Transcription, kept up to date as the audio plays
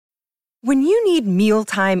When you need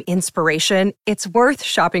mealtime inspiration, it's worth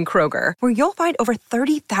shopping Kroger, where you'll find over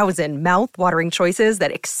 30,000 mouth-watering choices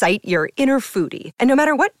that excite your inner foodie. And no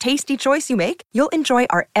matter what tasty choice you make, you'll enjoy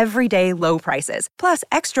our everyday low prices, plus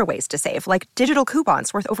extra ways to save, like digital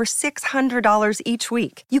coupons worth over $600 each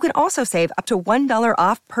week. You can also save up to $1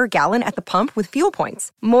 off per gallon at the pump with fuel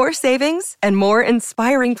points. More savings and more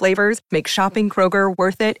inspiring flavors make shopping Kroger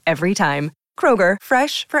worth it every time. Kroger,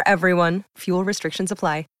 fresh for everyone. Fuel restrictions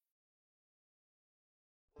apply.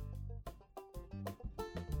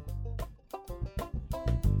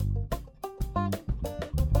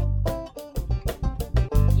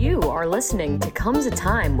 You are listening to Comes a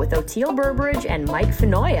Time with Oteil Burbridge and Mike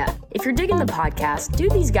Fenoya. If you're digging the podcast, do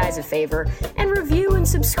these guys a favor and review and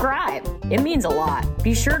subscribe. It means a lot.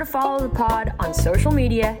 Be sure to follow the pod on social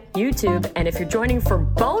media, YouTube, and if you're joining for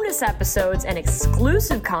bonus episodes and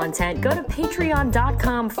exclusive content, go to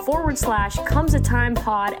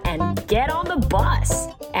patreon.com/comesatimepod and get on the bus.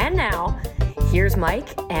 And now, here's Mike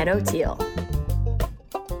and Oteil.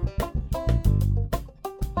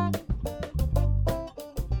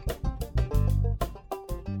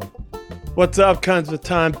 What's up, Comes with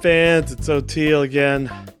Time fans? It's Oteil again.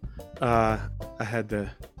 I had the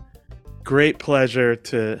great pleasure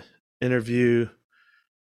to interview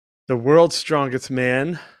the world's strongest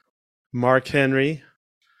man, Mark Henry.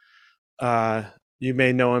 You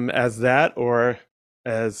may know him as that or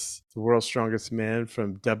as the world's strongest man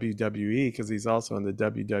from WWE, because he's also in the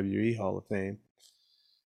WWE Hall of Fame.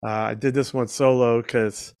 I did this one solo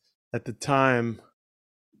because at the time,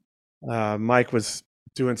 Mike was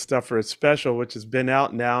doing stuff for his special, which has been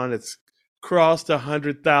out now, and it's crossed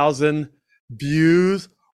 100,000 views.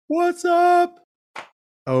 What's up?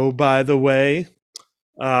 Oh, by the way,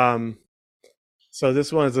 so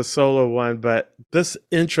this one is a solo one, but this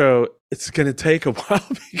intro, it's going to take a while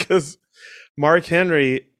because Mark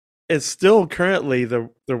Henry is still currently the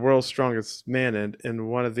world's strongest man in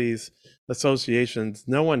one of these associations.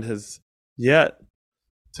 No one has yet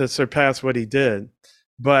to surpass what he did,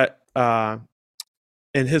 but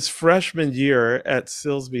in his freshman year at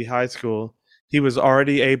Silsbee High School, he was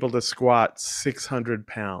already able to squat 600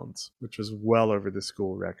 pounds, which was well over the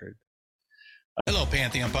school record. Hello,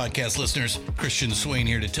 Pantheon podcast listeners. Christian Swain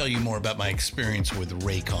here to tell you more about my experience with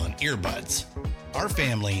Raycon earbuds. Our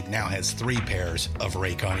family now has 3 pairs of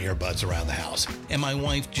Raycon earbuds around the house, and my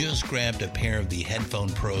wife just grabbed a pair of the Headphone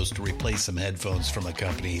Pros to replace some headphones from a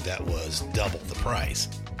company that was double the price.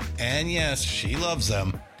 And yes, she loves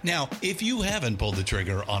them. Now, if you haven't pulled the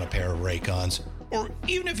trigger on a pair of Raycons, or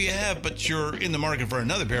even if you have, but you're in the market for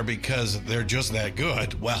another pair because they're just that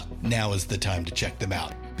good, well, now is the time to check them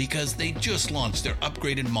out, because they just launched their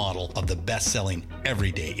upgraded model of the best-selling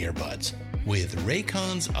everyday earbuds. With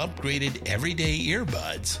Raycon's upgraded everyday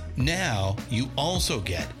earbuds, now you also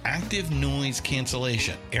get active noise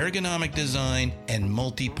cancellation, ergonomic design, and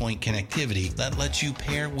multi-point connectivity that lets you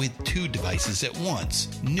pair with 2 devices at once.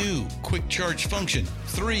 New quick charge function,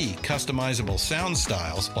 3 customizable sound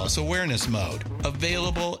styles, plus awareness mode.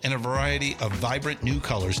 Available in a variety of vibrant new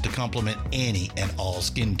colors to complement any and all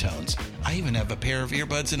skin tones. I even have a pair of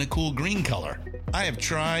earbuds in a cool green color. I have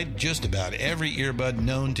tried just about every earbud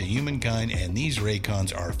known to humankind, and these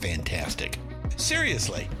Raycons are fantastic.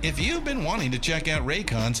 Seriously, if you've been wanting to check out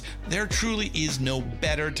Raycons, there truly is no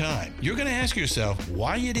better time. You're going to ask yourself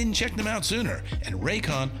why you didn't check them out sooner, and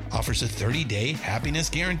Raycon offers a 30-day happiness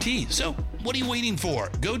guarantee. So what are you waiting for?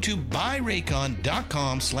 Go to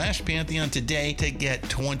buyraycon.com/Pantheon today to get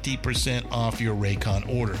 20% off your Raycon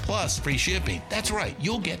order, plus free shipping. That's right,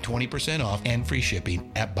 you'll get 20% off and free shipping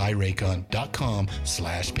at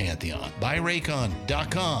buyraycon.com/Pantheon.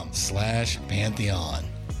 buyraycon.com/Pantheon.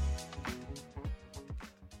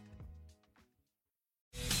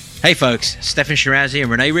 Hey folks, Stefan Shirazi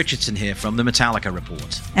and Renee Richardson here from the Metallica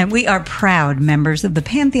Report. And we are proud members of the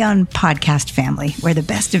Pantheon podcast family, where the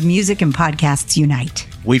best of music and podcasts unite.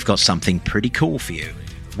 We've got something pretty cool for you.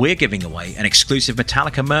 We're giving away an exclusive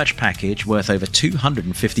Metallica merch package worth over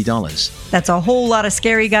 $250. That's a whole lot of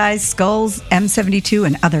Scary Guys, Skulls, M72,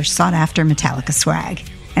 and other sought-after Metallica swag.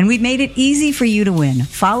 And we've made it easy for you to win.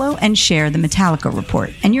 Follow and share the Metallica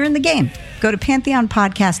Report, and you're in the game. Go to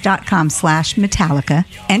pantheonpodcast.com/Metallica,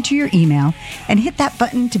 enter your email, and hit that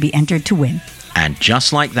button to be entered to win. And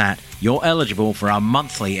just like that, you're eligible for our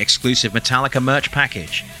monthly exclusive Metallica merch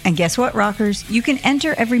package. And guess what, rockers? You can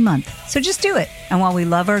enter every month, so just do it. And while we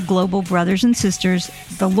love our global brothers and sisters,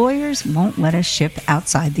 the lawyers won't let us ship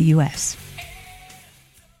outside the U.S.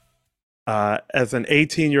 As an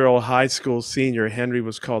 18-year-old high school senior, Henry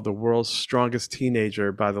was called the world's strongest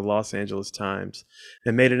teenager by the Los Angeles Times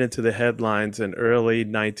and made it into the headlines in early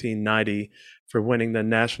 1990 for winning the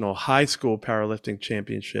National High School Powerlifting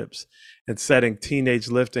Championships and setting teenage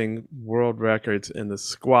lifting world records in the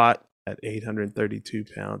squat at 832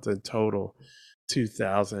 pounds and total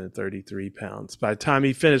 2,033 pounds. By the time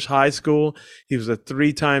he finished high school, he was a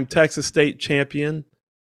 3-time Texas State champion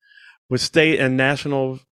with state and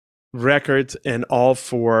national records in all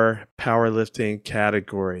 4 powerlifting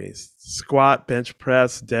categories: squat, bench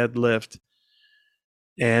press, deadlift,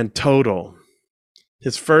 and total.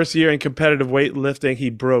 His first year in competitive weightlifting, he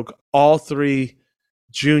broke all 3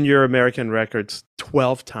 junior American records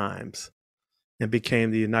 12 times and became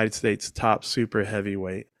the United States top super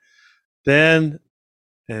heavyweight. Then,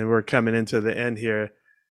 and we're coming into the end here,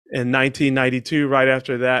 in 1992, right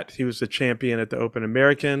after that, he was the champion at the Open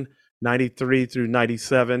American. 93 through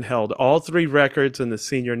 97, held all 3 records in the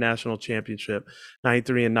Senior National Championship.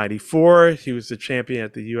 93 and 94, he was the champion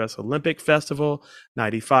at the U.S. Olympic Festival.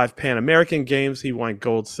 95 Pan American Games, he won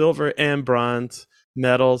gold, silver, and bronze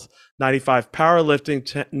medals. 95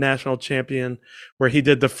 powerlifting national champion, where he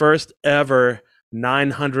did the first ever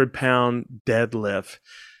 900-pound deadlift.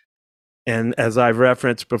 And as I've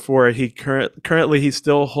referenced before, he currently he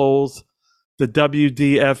still holds the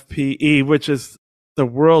WDFPE, which is the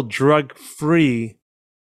World Drug-Free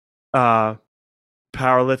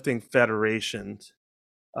Powerlifting Federation.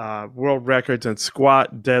 World records in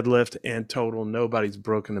squat, deadlift, and total. Nobody's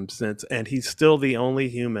broken them since. And he's still the only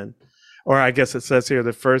human, or I guess it says here,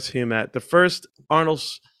 the first human at the first Arnold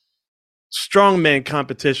strongman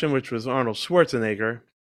competition, which was Arnold Schwarzenegger,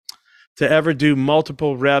 to ever do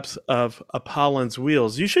multiple reps of Apollon's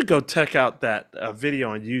wheels. You should go check out that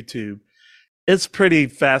video on YouTube. It's pretty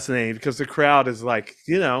fascinating because the crowd is like,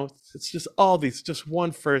 it's just all these, just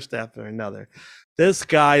one first after another. This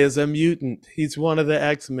guy is a mutant. He's one of the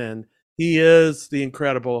X-Men. He is the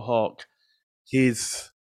Incredible Hulk.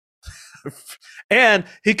 And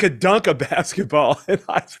he could dunk a basketball in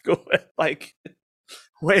high school at like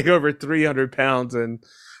way over 300 pounds. And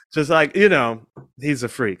just like, he's a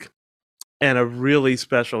freak and a really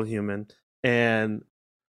special human and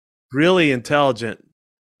really intelligent,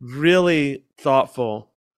 really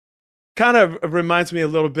thoughtful. Kind of reminds me a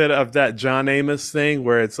little bit of that John Amos thing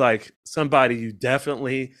where it's like somebody you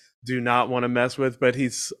definitely do not want to mess with, but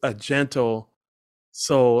he's a gentle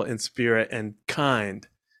soul and spirit and kind.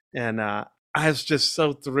 And I was just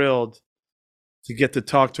so thrilled to get to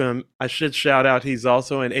talk to him. I should shout out, he's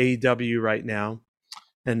also in AEW right now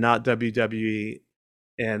and not WWE.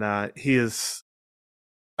 And he is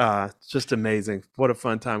just amazing. What a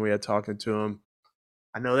fun time we had talking to him.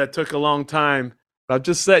 I know that took a long time, but I'm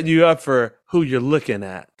just setting you up for who you're looking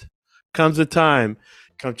at. Comes a time.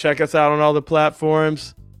 Come check us out on all the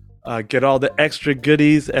platforms. Get all the extra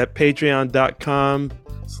goodies at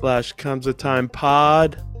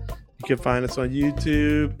patreon.com/comesatimepod. You can find us on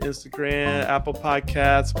YouTube, Instagram, Apple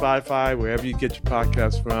Podcasts, Spotify, wherever you get your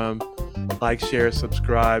podcasts from. Like, share,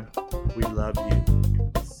 subscribe. We love you.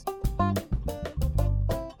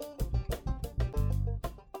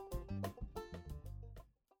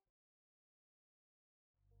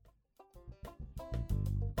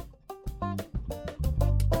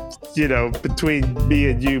 Between me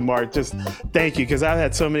and you, Mark, just thank you, because I've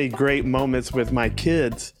had so many great moments with my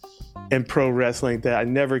kids in pro wrestling that I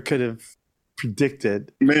never could have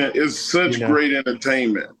predicted. Man, it's such great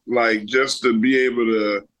entertainment. Like, just to be able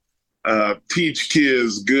to teach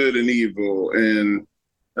kids good and evil and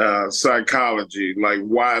psychology, like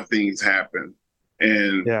why things happen.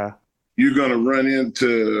 And you're going to run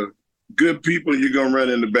into good people, you're going to run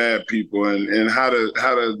into bad people, and how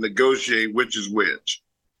to negotiate which is which.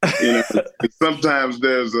 Sometimes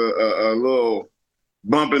there's a little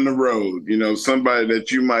bump in the road. Somebody that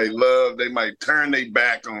you might love, they might turn their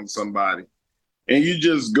back on somebody, and you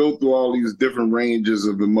just go through all these different ranges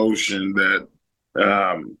of emotion that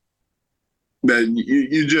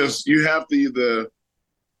you have to either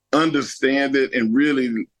understand it and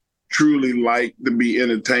really truly like to be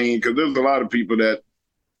entertained, because there's a lot of people that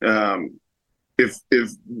if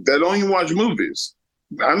that don't even watch movies.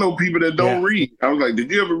 I know people that don't read. I was like,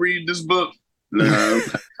 did you ever read this book? No,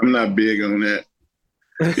 I'm not big on that.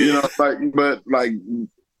 But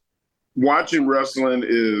watching wrestling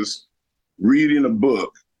is reading a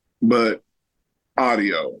book, but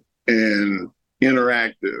audio and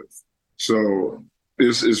interactive. So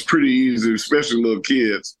it's pretty easy, especially little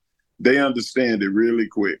kids. They understand it really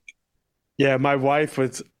quick. Yeah, my wife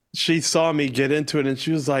she saw me get into it and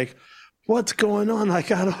she was like, what's going on?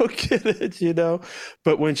 Like, I don't get it,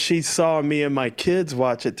 But when she saw me and my kids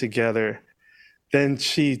watch it together, then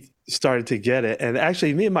she started to get it. And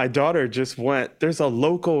actually, me and my daughter just went, there's a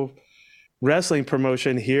local wrestling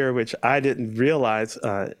promotion here, which I didn't realize,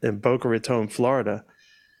 in Boca Raton, Florida,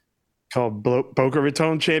 called Boca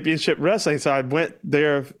Raton Championship Wrestling. So I went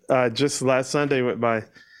there just last Sunday with my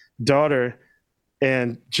daughter,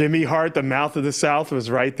 and Jimmy Hart, the Mouth of the South,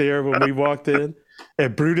 was right there when we walked in.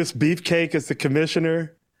 And Brutus Beefcake is the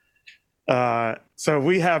commissioner. So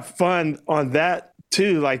we have fun on that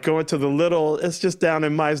too, like going to the little, it's just down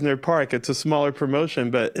in Meisner Park. It's a smaller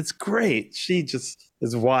promotion, but it's great. She just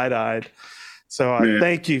is wide-eyed. So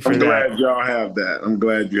thank you for that. I'm glad y'all have that. I'm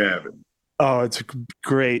glad you have it. Oh, it's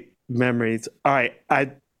great memories. All right.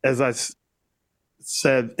 As I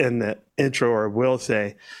said in the intro, or will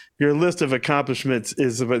say, your list of accomplishments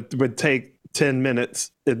would take 10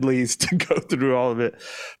 minutes at least to go through all of it.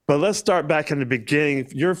 But let's start back in the beginning.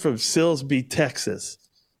 You're from Silsbee, Texas.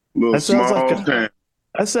 Little small town.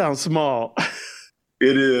 That sounds small.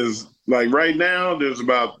 It is. Like right now, there's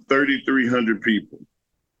about 3,300 people.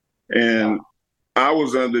 And I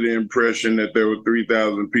was under the impression that there were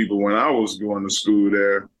 3,000 people when I was going to school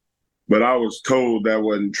there. But I was told that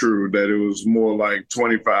wasn't true, that it was more like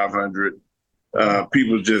 2,500.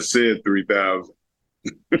 People just said 3,000.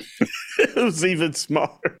 It was even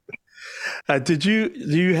smaller. Do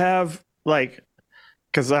you have, like,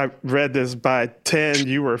 because I read this, by 10,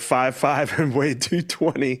 you were 5'5" and weighed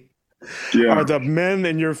 220. Yeah. Are the men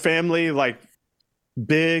in your family, like,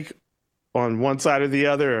 big on one side or the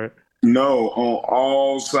other? Or? No, on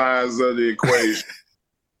all sides of the equation.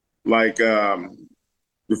 Like,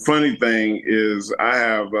 the funny thing is I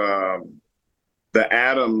have the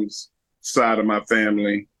Adams side of my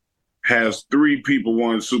family has 3 people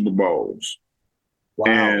won Super Bowls.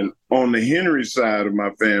 Wow. And on the Henry side of my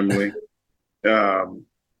family,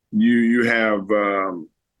 you have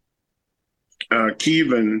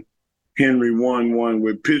Kevin Henry won one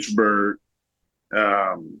with Pittsburgh.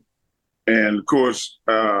 And of course,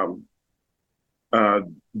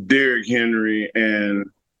 Derrick Henry and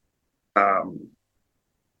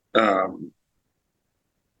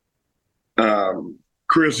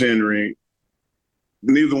Chris Henry,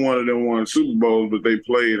 neither one of them won Super Bowls, but they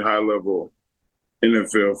played high-level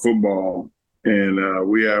NFL football. And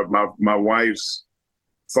we have my wife's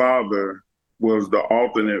father was the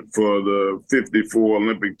alternate for the 54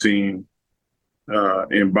 Olympic team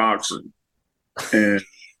in boxing. And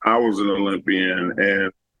I was an Olympian.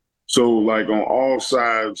 And so, like, on all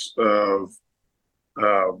sides of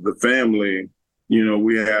the family, you know,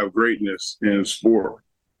 we have greatness in sport.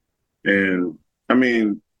 And, I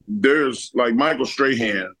mean, there's, like, Michael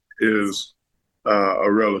Strahan is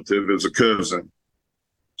a relative, is a cousin.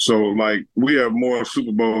 So, like, we have more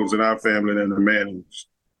Super Bowls in our family than the Mannings.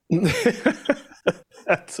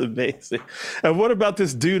 That's amazing. And what about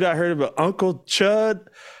this dude I heard about, Uncle Chud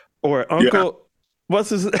or Uncle? Yeah. What's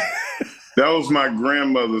his? That was my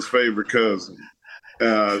grandmother's favorite cousin.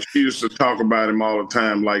 She used to talk about him all the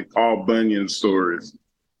time, like all Bunyan stories.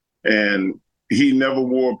 And he never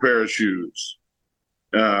wore a pair of shoes.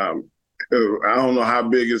 I don't know how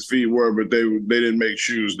big his feet were, but they didn't make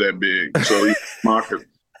shoes that big. So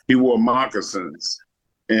he wore moccasins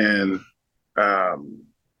and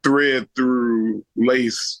thread through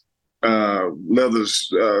lace leathers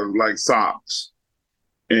like socks.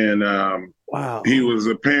 And wow. He was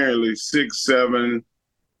apparently 6'7",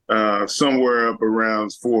 somewhere up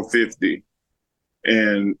around 450,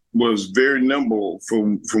 and was very nimble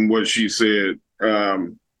from what she said. He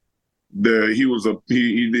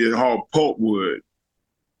did haul pulpwood,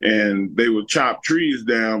 and they would chop trees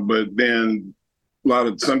down, but then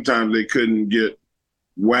sometimes they couldn't get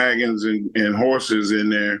wagons and horses in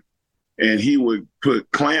there, and he would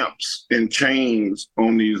put clamps and chains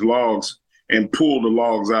on these logs and pull the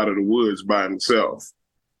logs out of the woods by himself.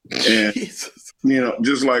 And Jesus. You know,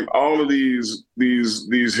 just like all of these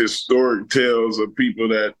historic tales of people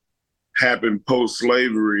that happened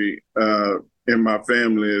post-slavery in my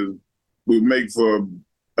family would make for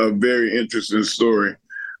a very interesting story.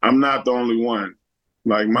 I'm not the only one.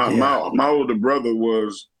 Like my older brother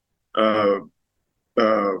was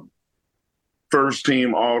first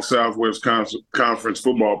team All Southwest Conference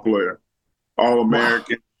football player,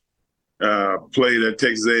 All-American. Wow. Played at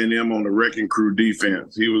Texas A&M on the wrecking crew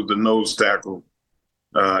defense. He was the nose tackle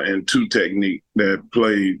and 2 technique that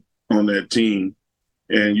played on that team.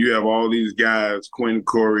 And you have all these guys, Quinn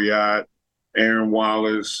Coriat, Aaron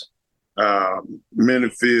Wallace,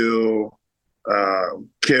 Minifield,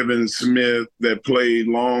 Kevin Smith, that played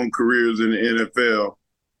long careers in the NFL.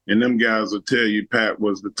 And them guys will tell you Pat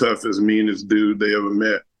was the toughest, meanest dude they ever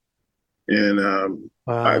met. And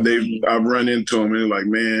wow. I've run into him and like,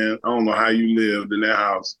 man, I don't know how you lived in that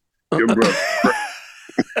house. Your brother.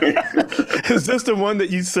 Is this the one that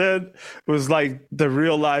you said was like the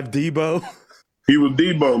real live Debo? He was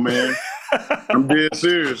Debo, man. I'm dead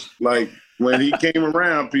serious. Like when he came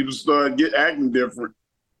around, people started acting different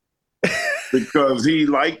because he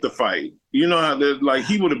liked the fight. You know how like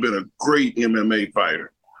he would have been a great MMA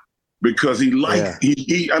fighter because he liked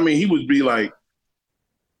he would be like,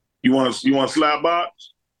 you want to slap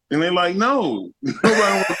box? And they're like, no, nobody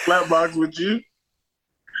wants to slap box with you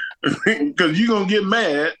because you're gonna get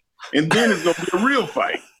mad and then it's gonna be a real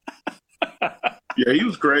fight. Yeah, he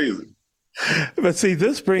was crazy. But see,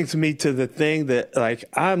 this brings me to the thing that, like,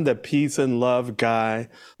 I'm the peace and love guy.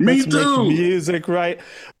 Me Let's too. make music, right?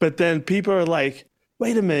 But then people are like,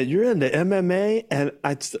 wait a minute, you're into MMA? And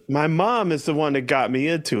my mom is the one that got me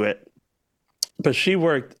into it. But she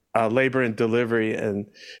worked labor and delivery and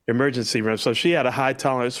emergency room. So she had a high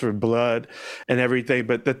tolerance for blood and everything.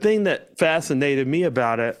 But the thing that fascinated me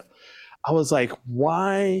about it, I was like,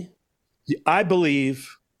 why? I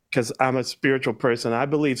believe, because I'm a spiritual person, I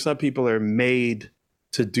believe some people are made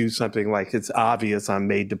to do something. Like it's obvious I'm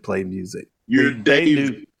made to play music. You're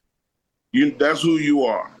David. That's who you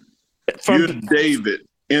are. You're David.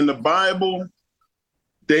 In the Bible,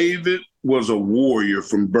 David was a warrior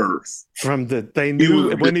from birth. They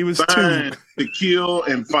knew when he was 2 to kill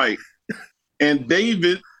and fight. And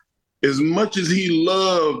David, as much as he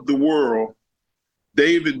loved the world,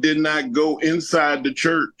 David did not go inside the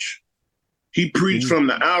church. He preached from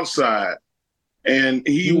the outside, and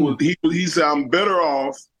he said, "I'm better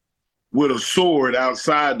off with a sword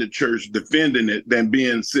outside the church defending it than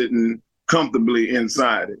being sitting comfortably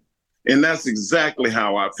inside it." And that's exactly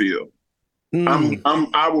how I feel.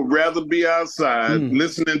 I would rather be outside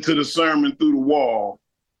listening to the sermon through the wall,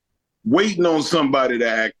 waiting on somebody to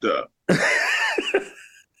act up.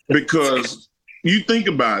 Because you think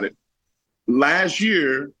about it, last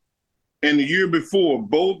year and the year before,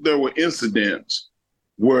 both there were incidents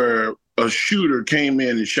where a shooter came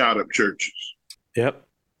in and shot up churches. Yep.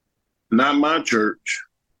 Not my church.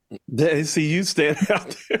 They see you standing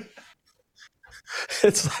out there.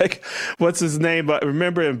 It's like, what's his name? But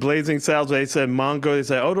remember in Blazing Saddles, they said Mongo, they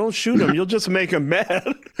said, oh, don't shoot him. You'll just make him mad.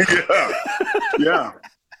 Yeah.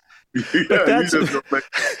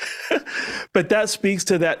 But that speaks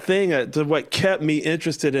to that thing, to what kept me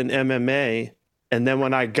interested in MMA. And then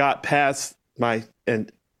when I got past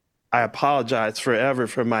and I apologize forever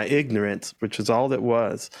for my ignorance, which is all it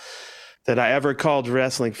was, that I ever called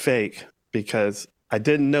wrestling fake, because I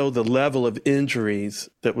didn't know the level of injuries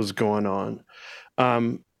that was going on.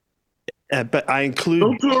 But I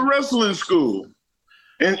include... Go to a wrestling school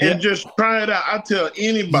and just try it out. I tell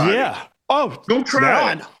anybody. Yeah. Oh, go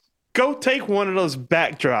try it. Go take one of those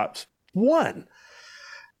backdrops. One.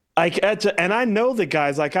 And I know the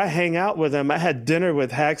guys, like I hang out with them. I had dinner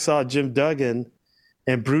with Hacksaw Jim Duggan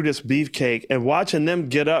and Brutus Beefcake, and watching them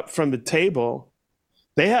get up from the table,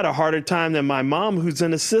 they had a harder time than my mom, who's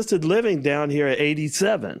in assisted living down here at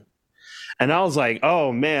 87. And I was like,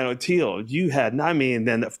 oh man, Oteil,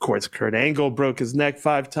 then of course, Kurt Angle broke his neck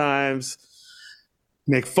 5 times.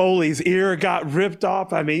 Mick Foley's ear got ripped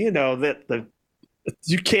off. I mean,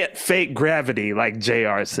 you can't fake gravity, like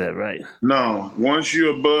JR said, right? No, once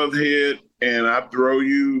you're above head and I throw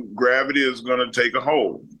you, gravity is going to take a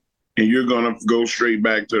hold and you're going to go straight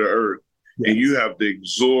back to the earth. Yes. And you have to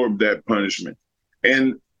absorb that punishment.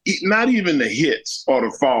 And not even the hits or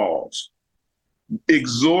the falls.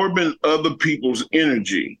 Absorbing other people's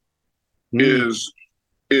energy is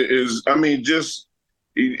I mean, just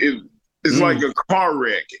it's like a car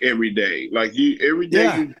wreck every day. Like every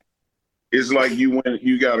day it's like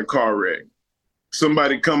you got a car wreck.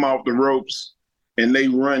 Somebody come off the ropes and they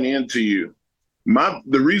run into you.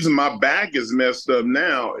 The reason my back is messed up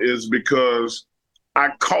now is because I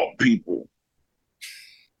caught people.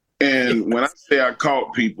 And when I say I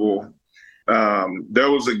caught people,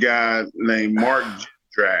 there was a guy named Mark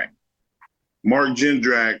Jindrak. Mark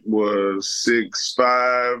Jindrak was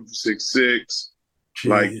 6'5", 6'6",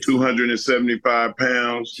 like 275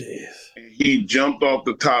 pounds. Jeez. He jumped off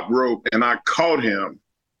the top rope and I caught him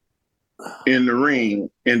in the ring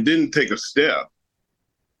and didn't take a step.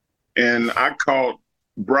 And I caught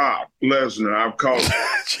Brock Lesnar. I've caught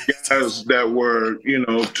guys that were,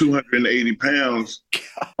 280 pounds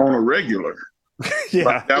on a regular. Yeah,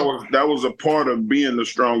 like that was a part of being the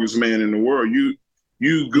strongest man in the world.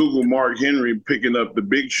 You Google Mark Henry picking up the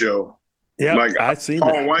Big Show. Yeah, like I seen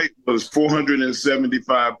Paul that. White was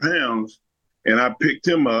 475 pounds, and I picked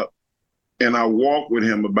him up, and I walked with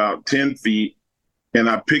him about 10 feet, and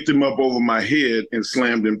I picked him up over my head and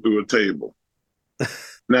slammed him through a table.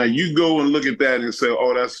 Now you go and look at that and say,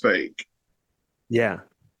 "Oh, that's fake." Yeah,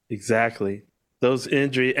 exactly. those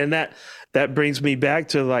injuries. And that brings me back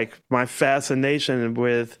to like my fascination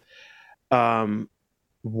with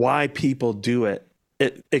why people do it.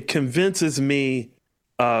 It convinces me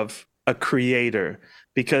of a creator,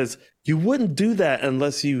 because you wouldn't do that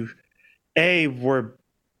unless you were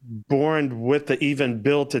born with the even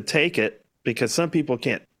bill to take it, because some people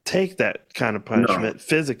can't take that kind of punishment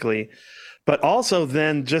physically, but also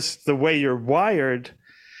then just the way you're wired.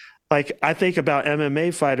 Like I think about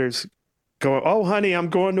MMA fighters going, "Oh, honey, I'm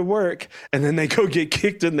going to work," and then they go get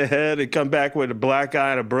kicked in the head and come back with a black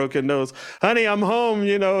eye and a broken nose. "Honey, I'm home."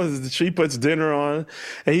 She puts dinner on,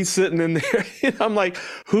 and he's sitting in there. I'm like,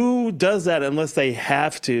 who does that unless they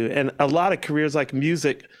have to? And a lot of careers like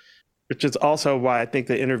music, which is also why I think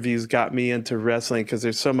the interviews got me into wrestling, because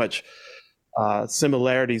there's so much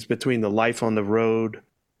similarities between the life on the road,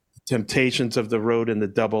 temptations of the road and the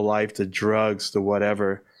double life, the drugs, the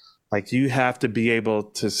whatever. Like you have to be able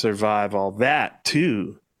to survive all that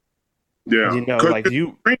too. Yeah. Like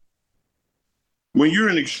when you're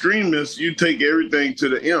an extremist, you take everything to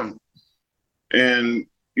the M. And,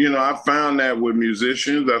 I found that with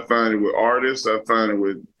musicians, I find it with artists, I find it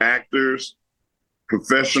with actors,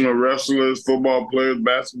 professional wrestlers, football players,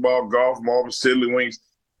 basketball, golf, Marvel Tiddlywinks.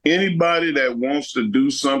 Anybody that wants to do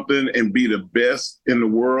something and be the best in the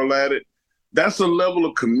world at it, that's a level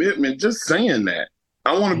of commitment. Just saying that.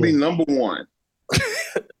 I want to be number one.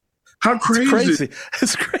 How crazy?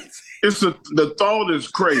 It's crazy. The thought is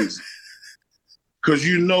crazy, because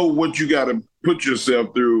you know what you got to put yourself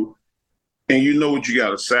through, and you know what you got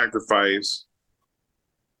to sacrifice.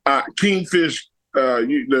 Kingfish,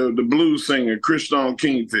 the blues singer, Christopher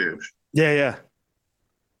Kingfish. Yeah.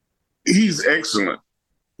 He's excellent.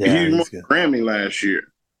 Yeah, he won a Grammy last year.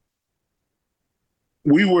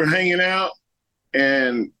 We were hanging out,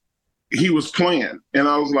 and he was playing. And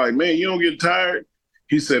I was like, "Man, you don't get tired?"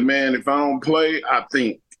 He said, "Man, if I don't play, I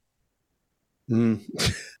think."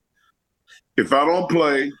 If I don't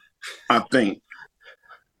play, I think.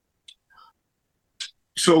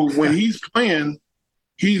 So when he's playing,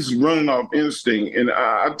 he's running off instinct. And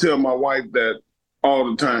I tell my wife that all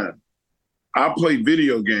the time. I play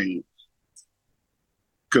video games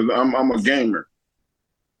because I'm a gamer.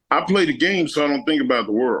 I play the game so I don't think about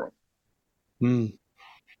the world.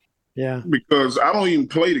 Yeah. Because I don't even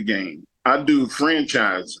play the game. I do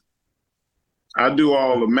franchising. I do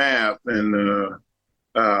all the math and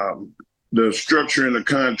the structure in the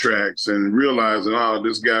contracts, and realizing,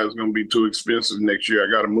 this guy's going to be too expensive next year.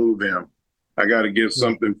 I got to move him. I got to get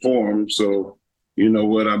something for him. So, you know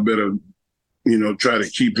what? I better, try to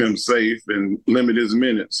keep him safe and limit his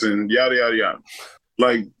minutes and yada, yada, yada.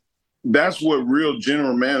 Like, that's what real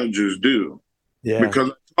general managers do. Yeah.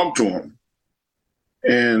 Because I talk to them.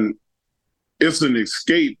 And it's an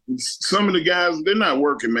escape. Some of the guys, they're not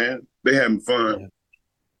working, man. They're having fun.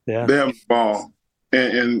 Yeah. They're having a ball.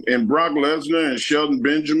 And Brock Lesnar and Shelton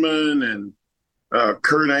Benjamin and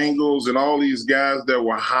Kurt Angles and all these guys that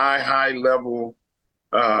were high level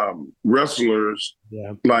wrestlers.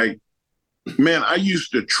 Yeah. Like, man, I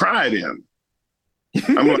used to try them.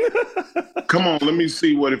 I'm like, come on, let me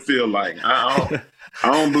see what it feels like. I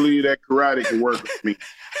don't believe that karate can work with me.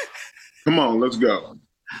 Come on, let's go.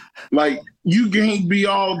 Like, you can't be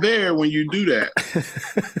all there when you do that.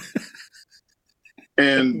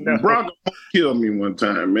 And Brock killed me one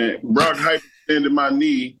time, man. Brock hyperextended my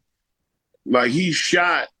knee. Like, he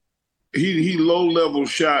low-level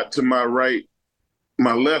shot to my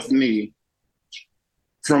left knee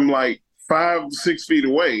from like 5-6 feet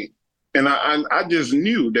away. And I just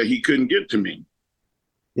knew that he couldn't get to me.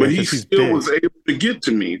 But he still was able to get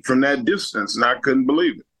to me from that distance, and I couldn't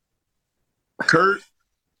believe it. Kurt,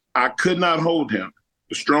 I could not hold him.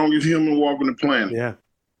 The strongest human walking the planet. Yeah.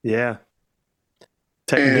 Yeah.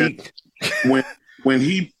 Technique. And when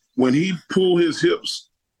he pulled his hips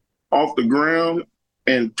off the ground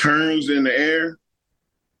and turns in the air,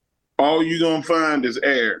 all you're going to find is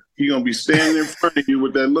air. He's going to be standing in front of you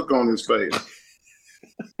with that look on his face.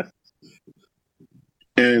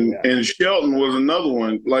 And Shelton was another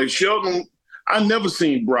one. Like, Shelton, I never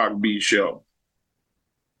seen Brock beat Shelton.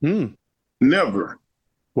 Never.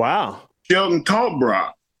 Wow. Shelton taught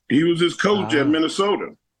Brock. He was his coach at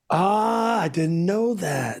Minnesota. I didn't know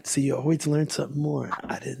that. See, you always learn something more.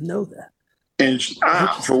 I didn't know that. And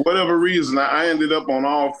for whatever reason, I ended up on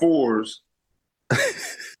all fours.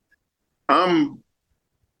 I'm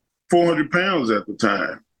 400 pounds at the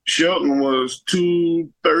time. Shelton was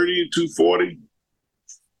 230, 240.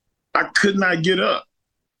 I could not get up.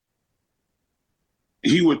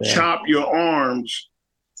 He would chop your arms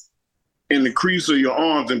in the crease of your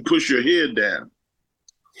arms and push your head down.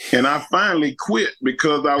 And I finally quit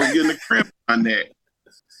because I was getting a cramp my neck.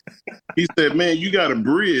 He said, man, you got to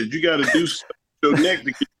bridge. You got to do stuff with your neck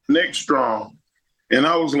to get your neck strong. And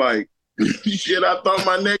I was like, shit, I thought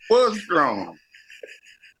my neck was strong.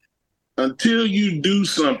 Until you do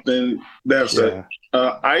something that's a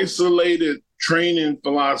isolated training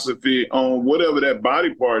philosophy on whatever that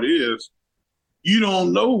body part is, you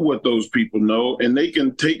don't know what those people know, and they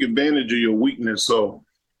can take advantage of your weakness. So,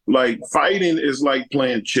 like, fighting is like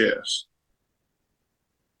playing chess.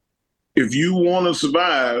 If you want to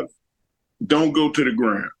survive, don't go to the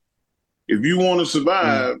ground. If you want to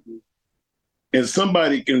survive, and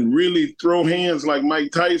somebody can really throw hands like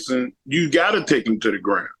Mike Tyson, you got to take them to the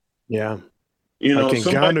ground. Yeah. You know, like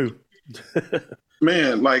somebody,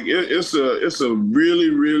 man, like it's a really,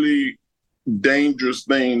 really dangerous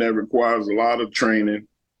thing that requires a lot of training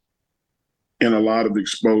and a lot of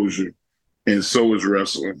exposure. And so is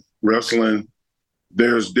wrestling. Wrestling,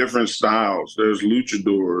 there's different styles. There's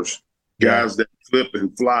luchadors, guys that flip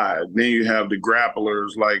and fly. Then you have the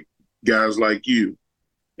grapplers, like guys like you.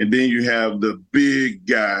 And then you have the big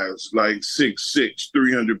guys like 6'6",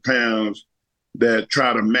 300 pounds that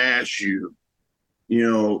try to mash you, you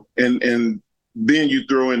know, and then you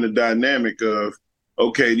throw in the dynamic of,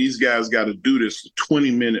 okay, these guys got to do this for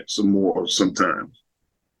 20 minutes or more sometimes.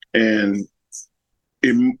 And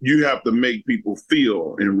you have to make people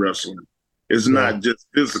feel in wrestling. It's not just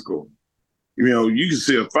physical. You know, you can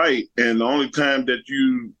see a fight, and the only time that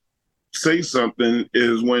you say something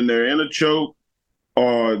is when they're in a choke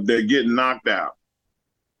or they're getting knocked out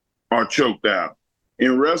or choked out.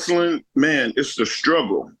 In wrestling, man, it's the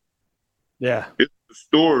struggle. Yeah. It's the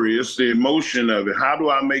story. It's the emotion of it. How do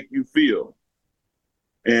I make you feel?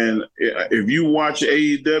 And if you watch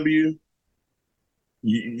AEW,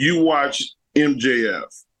 you watch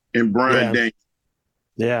MJF and Bryan Danielson.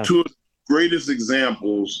 Yeah. Two of the greatest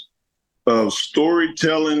examples of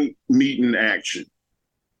storytelling meeting action.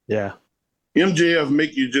 Yeah. MJF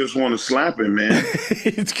make you just want to slap him, man.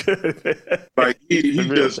 It's good. Like he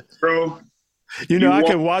just, bro. You know, I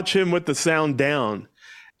can watch him with the sound down.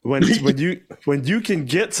 When you can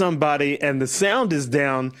get somebody and the sound is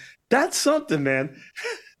down, that's something, man.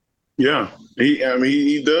 Yeah,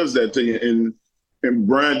 he does that to you, and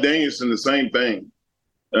Bryan Danielson the same thing.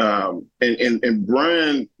 And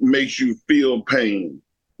Bryan makes you feel pain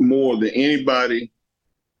more than anybody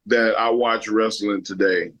that I watch wrestling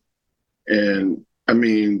today. And I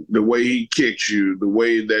mean, the way he kicks you, the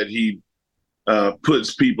way that he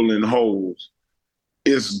puts people in holes,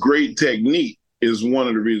 it's great technique is one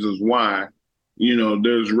of the reasons why, you know,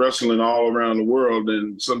 there's wrestling all around the world.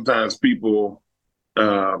 And sometimes people,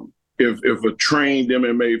 if a trained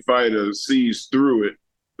MMA fighter sees through it,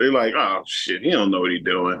 they're like, oh shit, he don't know what he's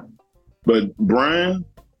doing. But Bryan,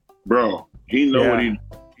 bro, he know what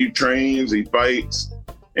he trains, he fights,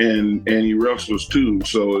 and he wrestles too.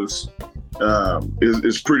 So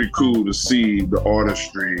it's pretty cool to see the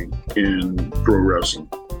artistry in pro wrestling.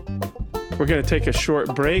 We're going to take a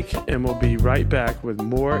short break, and we'll be right back with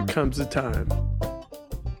more Comes a Time.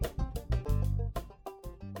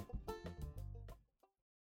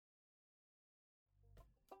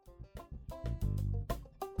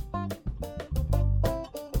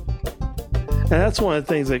 And that's one of the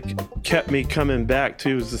things that kept me coming back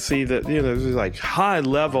too, is to see that, you know, there's like high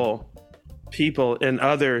level people in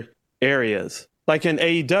other areas. Like in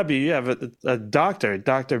AEW, you have a doctor,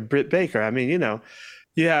 Dr. Britt Baker. I mean, you know,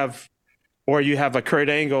 you have a Kurt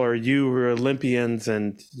Angle, or you were Olympians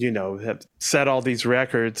and, you know, have set all these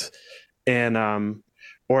records, and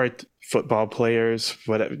or football players,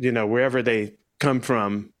 whatever, you know, wherever they come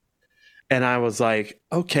from. And I was like,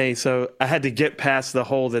 okay, so I had to get past the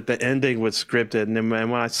whole that the ending was scripted. And then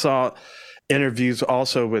when I saw interviews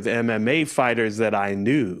also with MMA fighters that I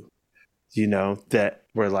knew, you know, that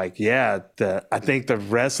were like, yeah, I think the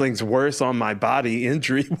wrestling's worse on my body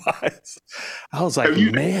injury-wise. I was like,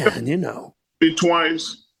 man, you know.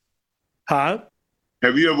 Twice? Huh?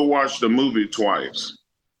 Have you ever watched a movie twice?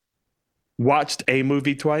 Watched a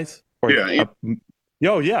movie twice? Yeah.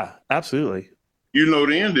 Yeah, absolutely. You know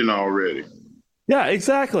the ending already. Yeah,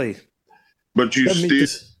 exactly. But you still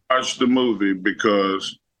watch the movie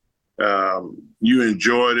because you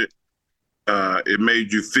enjoyed it. It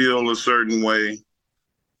made you feel a certain way.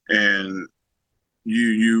 And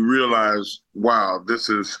you realize, wow, this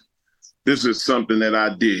is something that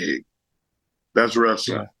I dig. That's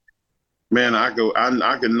wrestling. Yeah. Man,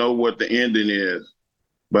 I can know what the ending is,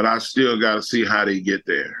 but I still got to see how they get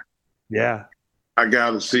there. Yeah. I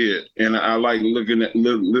got to see it. And I like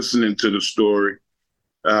listening to the story.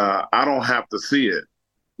 I don't have to see it.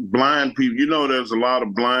 Blind people, you know, there's a lot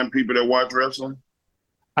of blind people that watch wrestling.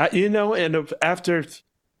 You know, and after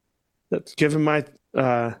that's giving my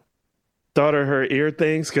daughter her ear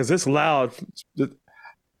things because it's loud.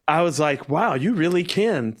 I was like, wow, you really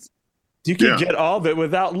can. You can get all of it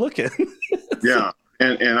without looking. Yeah.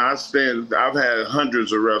 And I've had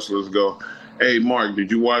hundreds of wrestlers go, hey, Mark,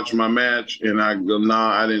 did you watch my match? And I go,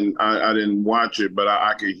 nah, I didn't watch it, but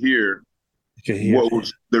I could hear what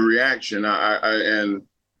was the reaction. And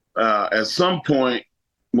at some point,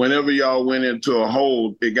 whenever y'all went into a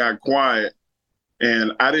hold, it got quiet.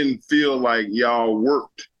 And I didn't feel like y'all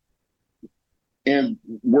worked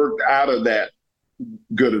out of that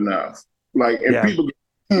good enough. Like, and people go,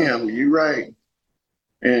 damn, you're right.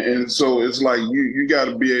 And so it's like you got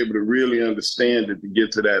to be able to really understand it to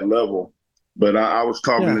get to that level. But I was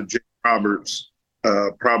talking to Jay Roberts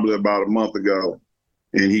probably about a month ago,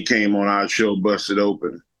 and he came on our show, Busted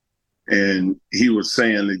Open, and he was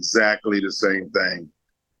saying exactly the same thing.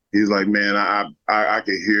 He's like, man, I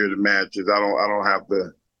can hear the matches. I don't have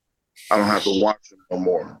to watch them no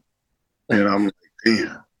more. And I'm like,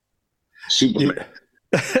 damn, Superman.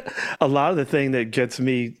 A lot of the thing that gets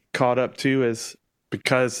me caught up too is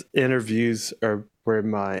because interviews were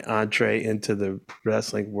my entree into the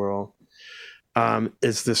wrestling world,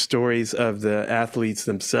 is the stories of the athletes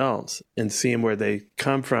themselves and seeing where they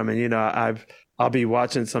come from. And, I'll be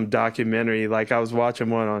watching some documentary, like I was watching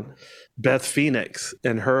one on Beth Phoenix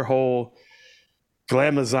and her whole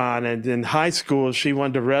glamazon. And in high school, she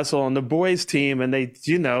wanted to wrestle on the boys team and they,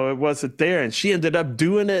 it wasn't there. And she ended up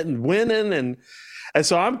doing it and winning. And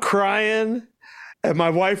so I'm crying. And my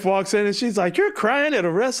wife walks in and she's like, you're crying at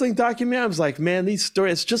a wrestling documentary? I was like, man, these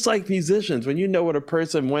stories, it's just like musicians. When you know what a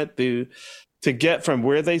person went through to get from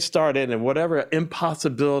where they started and whatever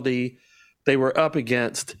impossibility they were up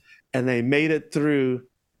against, and they made it through,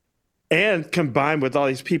 and combined with all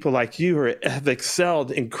these people like you who have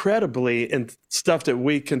excelled incredibly in stuff that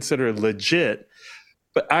we consider legit.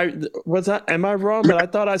 But am I wrong? But I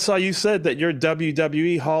thought I saw you said that your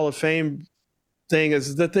WWE Hall of Fame thing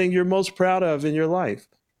is the thing you're most proud of in your life.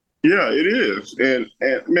 Yeah, it is. And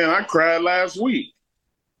man, I cried last week.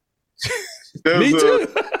 Me too.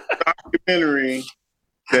 A documentary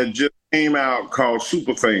that just came out called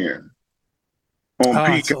Superfan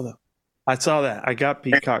on Peacock. I saw that. I got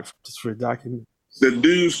Peacock just for a documentary. The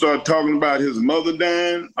dude started talking about his mother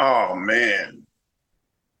dying.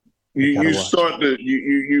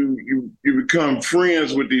 You become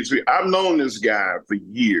friends with these people. I've known this guy for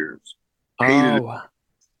years.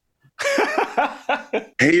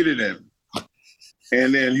 Hated him.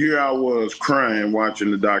 And then here I was crying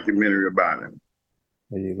watching the documentary about him.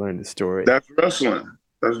 And you learned the story. That's wrestling.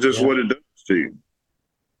 That's just what it does to you.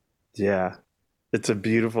 Yeah. It's a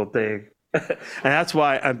beautiful thing. And that's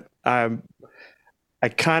why I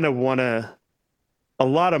kind of want to, a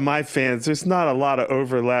lot of my fans, there's not a lot of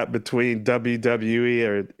overlap between WWE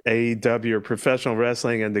or AEW or professional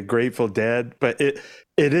wrestling and the Grateful Dead, but it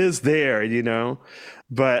is there,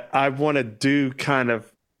 but I want to do kind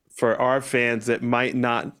of for our fans that might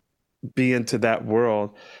not be into that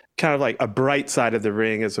world, kind of like a bright side of the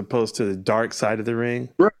ring as opposed to the dark side of the ring,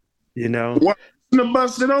 right. What? To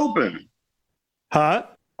Busted Open. Huh?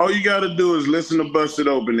 All you got to do is listen to Busted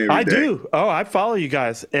Open every day. I do. Oh, I follow you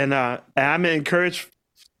guys. And I'm encourage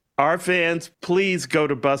our fans, please go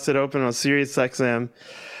to Busted Open on SiriusXM.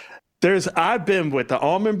 I've been with the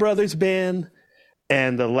Allman Brothers Band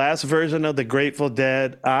and the last version of the Grateful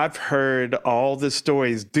Dead. I've heard all the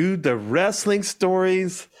stories. Dude, the wrestling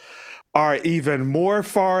stories are even more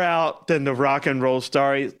far out than the rock and roll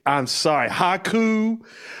stories. I'm sorry. Haku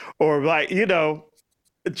or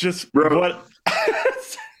just Bro, what...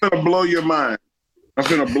 I'm going to blow your mind.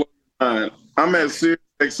 I'm at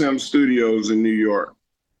SiriusXM Studios in New York.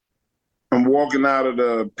 I'm walking out of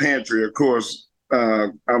the pantry. Of course,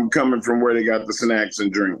 I'm coming from where they got the snacks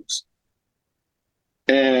and drinks.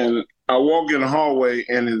 And I walk in the hallway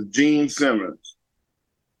and it's Gene Simmons.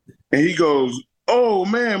 And he goes, oh,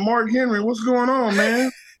 man, Mark Henry, what's going on,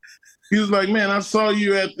 man? He was like, man, I saw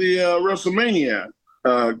you at the WrestleMania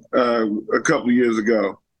a couple of years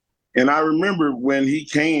ago. And I remember when he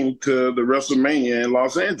came to the WrestleMania in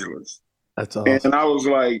Los Angeles. That's awesome. And I was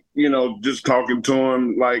like, just talking to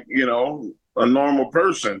him like, a normal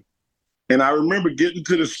person. And I remember getting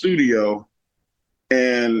to the studio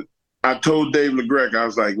and I told Dave LaGreca, I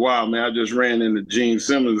was like, wow, man, I just ran into Gene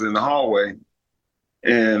Simmons in the hallway.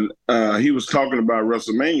 And he was talking about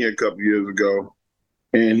WrestleMania a couple years ago.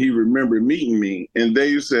 And he remembered meeting me. And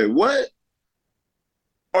Dave said, what?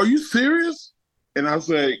 Are you serious? And I was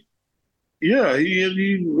like, yeah,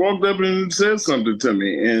 he walked up and said something to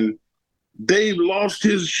me. And Dave lost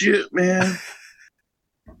his shit, man.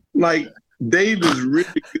 Like, Dave is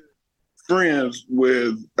really good friends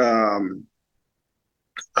with oh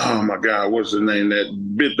my God, what's the name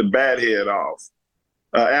that bit the bat head off?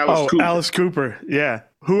 Alice Cooper. Alice Cooper, yeah.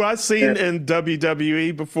 Who I've seen in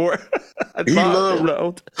WWE before. He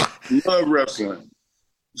loved wrestling.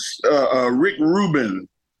 Rick Rubin.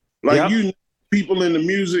 Like people in the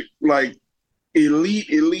music, like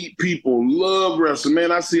elite people love wrestling.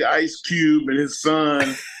 Man, I see Ice Cube and his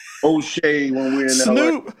son O'Shea when we're in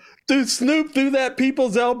Snoop. LA. Dude, Snoop threw that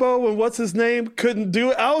people's elbow and what's his name couldn't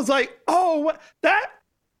do it. I was like,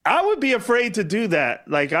 I would be afraid to do that.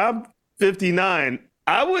 Like, I'm 59.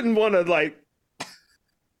 I wouldn't want to, like.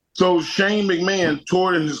 So Shane McMahon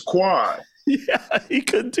tore his quad. Yeah, he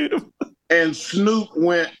couldn't do them. And Snoop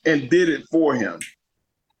went and did it for him.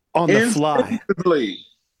 On the fly.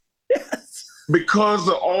 Yes. Because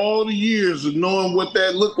of all the years of knowing what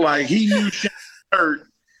that looked like, he knew Shane hurt,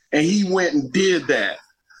 and he went and did that.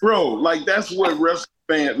 Bro, like, that's what wrestling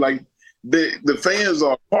fans, like, the fans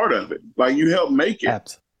are part of it. Like, you help make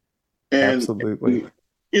it. Absolutely.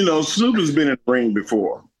 You know, Snoop has been in the ring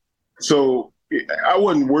before. So I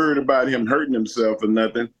wasn't worried about him hurting himself or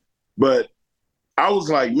nothing. But I was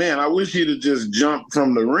like, man, I wish he'd have just jumped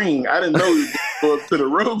from the ring. I didn't know he was going to go up to the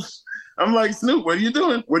ropes. I'm like, Snoop, what are you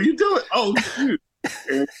doing? What are you doing? Oh, shoot.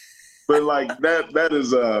 But like that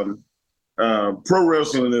is pro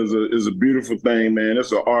wrestling is a beautiful thing, man.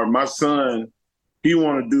 It's an art. My son, he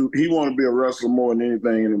want to be a wrestler more than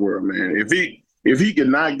anything in the world, man. If he could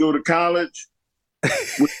not go to college,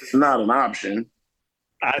 which is not an option,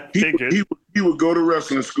 I figured he would go to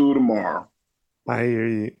wrestling school tomorrow. I hear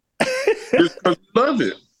you. Just because he love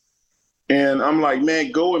it. And I'm like,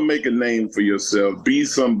 man, go and make a name for yourself. Be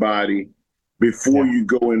somebody before you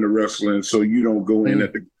go into wrestling, so you don't go in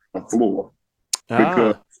at the ground floor.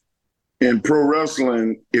 Because in pro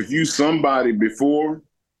wrestling, if you somebody before,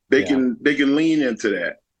 they can lean into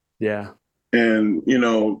that. Yeah. And, you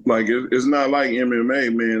know, like it's not like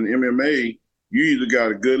MMA, man. MMA, you either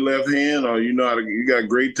got a good left hand or you got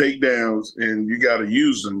great takedowns, and you got to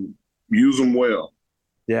use them well.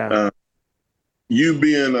 Yeah. You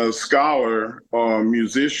being a scholar or a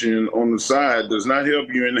musician on the side does not help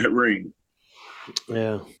you in that ring.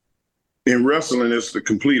 Yeah. In wrestling, it's the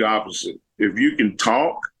complete opposite. If you can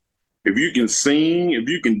talk, if you can sing, if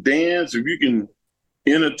you can dance, if you can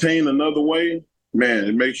entertain another way, man,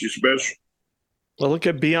 it makes you special. Well, look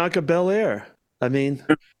at Bianca Belair. I mean,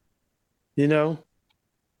 you know,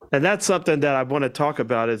 and that's something that I want to talk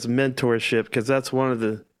about is mentorship, because that's one of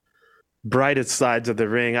the brightest sides of the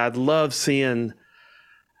ring. I'd love seeing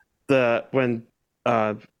when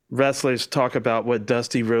wrestlers talk about what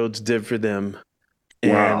Dusty Rhodes did for them.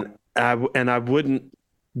 And I wouldn't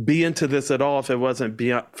be into this at all if it wasn't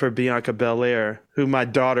for Bianca Belair, who my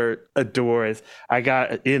daughter adores. I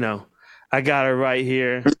got her right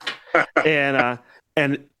here. And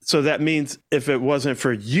so that means if it wasn't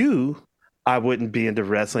for you, I wouldn't be into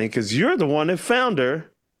wrestling, because you're the one that found her.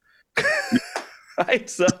 Right?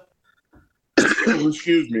 So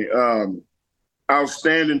excuse me.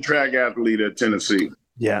 Outstanding track athlete at Tennessee.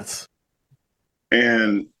 Yes.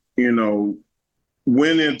 And, you know,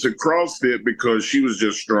 went into CrossFit because she was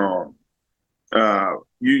just strong.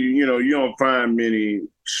 You don't find many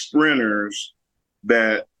sprinters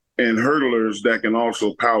and hurdlers that can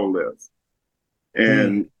also powerlift.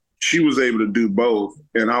 And she was able to do both.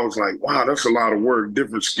 And I was like, wow, that's a lot of work,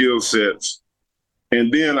 different skill sets.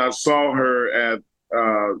 And then I saw her at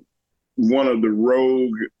one of the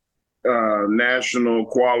Rogue national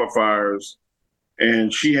qualifiers,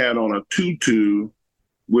 and she had on a tutu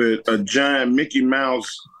with a giant Mickey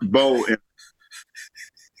Mouse bow.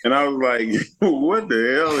 And I was like, what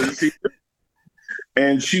the hell is she doing?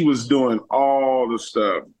 And she was doing all the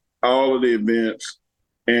stuff, all of the events,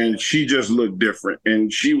 and she just looked different.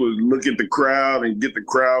 And she would look at the crowd and get the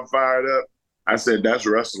crowd fired up. I said, that's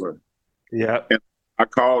wrestling. Yeah. And I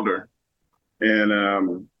called her, and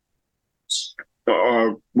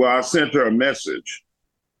I sent her a message,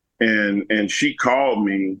 and she called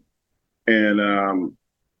me, and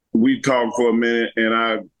we talked for a minute, and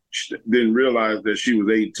I didn't realize that she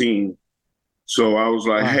was 18. So I was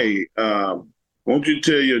like, hey, won't you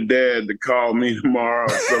tell your dad to call me tomorrow or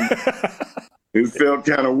something? It felt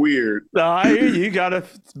kind of weird. No, I hear you.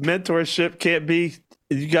 Mentorship can't be,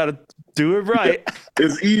 you got to do it right.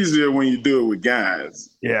 It's easier when you do it with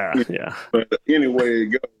guys. Yeah. But anyway,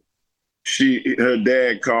 her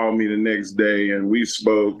dad called me the next day, and we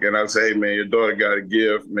spoke, and I said, hey, man, your daughter got a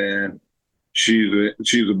gift, man.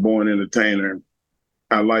 She's a born entertainer.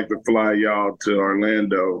 I'd like to fly y'all to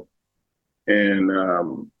Orlando.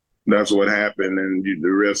 And that's what happened, and the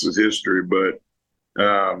rest is history. But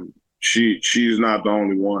she's not the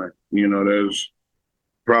only one. You know, there's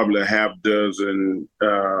probably a half dozen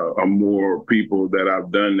or more people that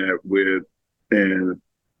I've done that with, and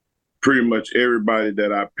pretty much everybody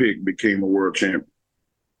that I picked became a world champion.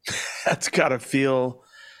 That's gotta feel.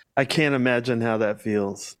 I can't imagine how that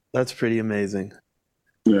feels. That's pretty amazing.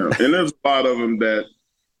 Yeah, and there's a lot of them that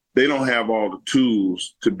they don't have all the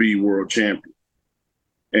tools to be world champion.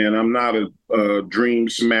 And I'm not a dream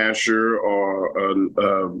smasher or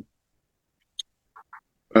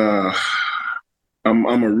I'm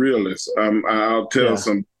a realist. I'll tell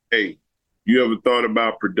some, hey, you ever thought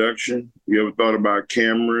about production? You ever thought about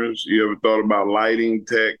cameras? You ever thought about lighting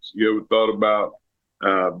techs? You ever thought about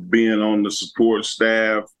being on the support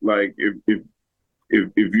staff? Like if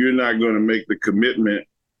you're not going to make the commitment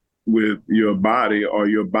with your body, or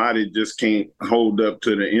your body just can't hold up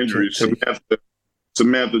to the injury.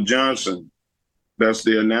 Samantha Johnson, that's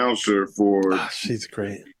the announcer for. Oh, she's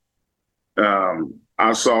great.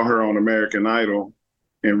 I saw her on American Idol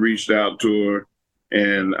and reached out to her,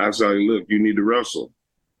 and I said, look, you need to wrestle.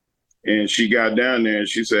 And she got down there and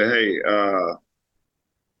she said, hey, I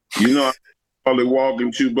probably walk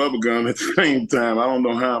and chew bubblegum at the same time. I don't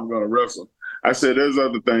know how I'm going to wrestle. I said, there's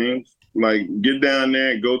other things. Like, get down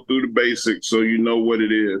there and go through the basics so you know what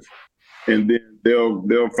it is. And then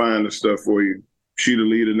they'll find the stuff for you. She's the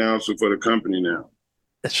lead announcer for the company now.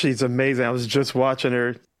 She's amazing. I was just watching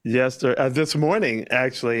her this morning,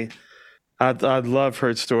 actually. I love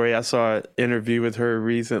her story. I saw an interview with her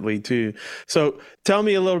recently, too. So tell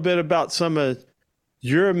me a little bit about some of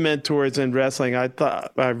your mentors in wrestling. I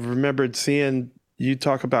remembered seeing you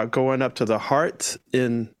talk about going up to the Hearts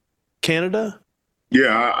in Canada.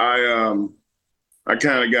 Yeah, I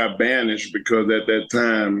kind of got banished because at that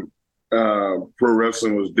time, pro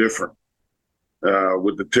wrestling was different.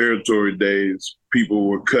 With the territory days, people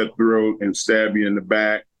were cutthroat and stab you in the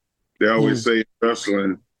back. They always say in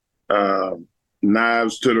wrestling,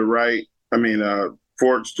 knives to the right.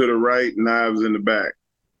 Forks to the right, knives in the back.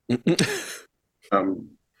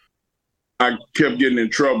 I kept getting in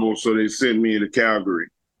trouble, so they sent me to Calgary.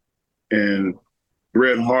 And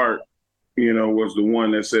Bret Hart, was the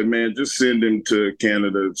one that said, man, just send him to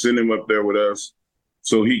Canada, send him up there with us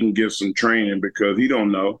so he can get some training because he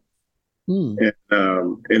don't know. And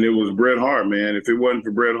it was Bret Hart, man. If it wasn't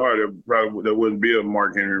for Bret Hart, there wouldn't be a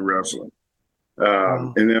Mark Henry wrestling.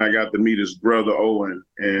 And then I got to meet his brother Owen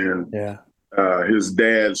and his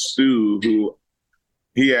dad Stu, who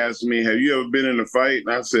he asked me, have you ever been in a fight?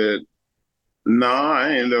 And I said, nah, I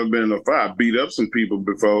ain't never been in a fight. I beat up some people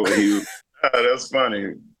before. And he was, that's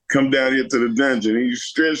funny. Come down here to the dungeon. He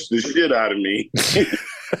stretched the shit out of me.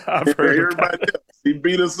 I've heard everybody else. He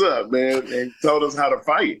beat us up, man, and taught us how to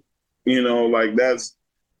fight. That's,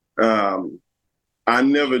 I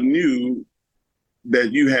never knew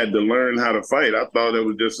that you had to learn how to fight. I thought it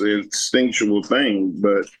was just an instinctual thing,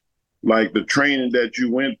 but like the training that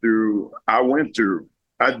you went through, I went through.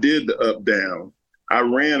 I did the up down. I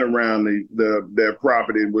ran around their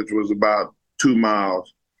property, which was about 2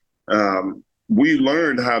 miles. We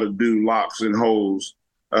learned how to do locks and holds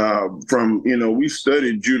we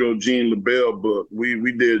studied Judo Gene LaBelle book.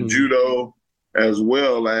 We did judo as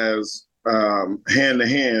well as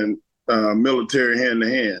hand-to-hand, military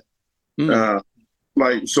hand-to-hand.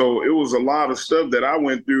 So it was a lot of stuff that I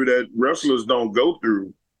went through that wrestlers don't go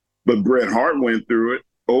through, but Bret Hart went through it.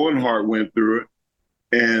 Owen Hart went through it.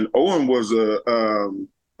 And Owen was a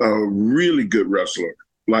really good wrestler.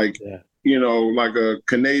 Like a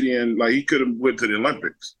Canadian, like he could have went to the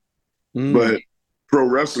Olympics, but pro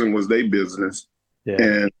wrestling was their business. Yeah.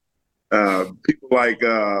 And people like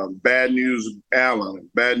Bad News Allen,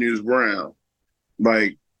 Bad News Brown,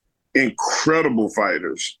 like incredible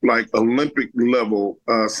fighters, like Olympic level,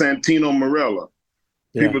 Santino Marella.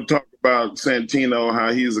 Yeah. People talk about Santino,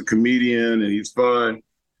 how he's a comedian and he's fun.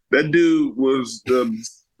 That dude was the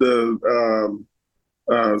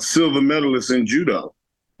silver medalist in judo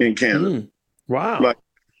in Canada. Wow. Like,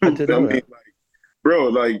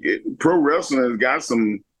 pro wrestling has got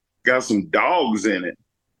some dogs in it.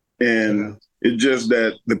 And it's just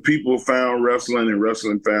that the people found wrestling and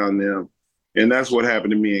wrestling found them. And that's what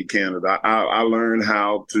happened to me in Canada. I learned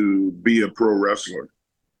how to be a pro wrestler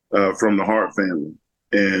from the Hart family.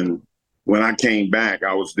 And when I came back,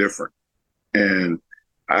 I was different. And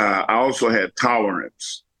I also had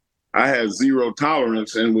tolerance. I had zero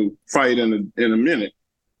tolerance and would fight in a minute.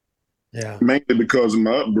 Yeah. Mainly because of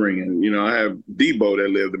my upbringing. I have Debo that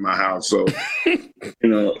lived in my house. So,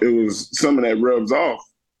 it was some of that rubs off.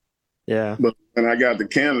 Yeah. But when I got to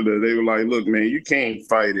Canada, they were like, look, man, you can't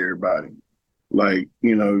fight everybody. Like,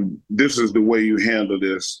 this is the way you handle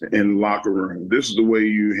this in locker room. This is the way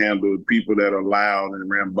you handle people that are loud and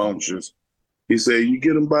rambunctious. He said, you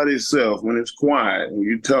get them by themselves when it's quiet and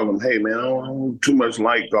you tell them, hey, man, I don't too much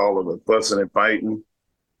like all of the fussing and fighting.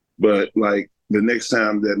 But like the next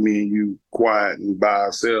time that me and you quiet and by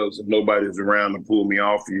ourselves and nobody's around to pull me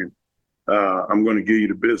off you, I'm going to give you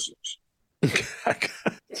the business.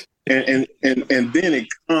 and then it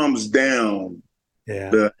calms down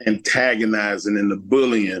the antagonizing and the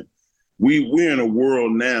bullying. We're in a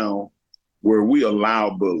world now where we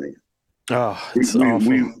allow bullying. Oh, it's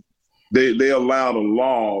awful. They allow the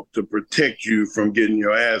law to protect you from getting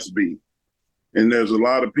your ass beat. And there's a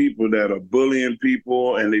lot of people that are bullying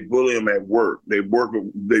people, and they bully them at work. They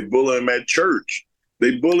bully them at church.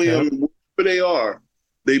 They bully them wherever they are.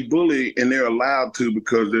 They bully, and they're allowed to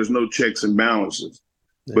because there's no checks and balances.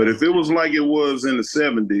 Yeah. But if it was like it was in the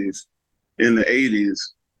 70s, in the 80s,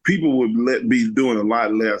 people would be doing a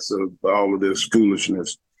lot less of all of this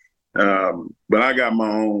foolishness. But I got my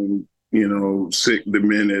own, sick,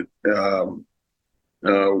 demented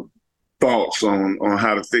thoughts on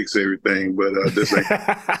how to fix everything. But this ain't.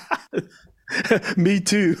 Me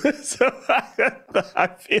too. So I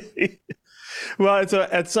feel you. Well,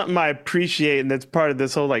 it's something I appreciate, and it's part of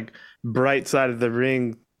this whole like bright side of the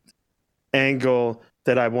ring angle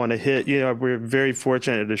that I want to hit. We're very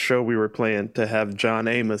fortunate at the show we were playing to have John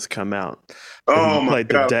Amos come out. Oh, my played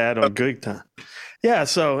God. The dad on Good Time. Yeah,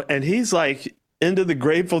 so, and he's like into the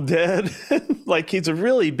Grateful Dead. Like he's a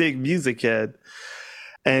really big music head.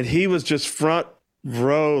 And he was just front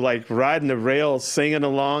row, like riding the rails, singing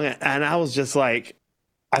along. And I was just like,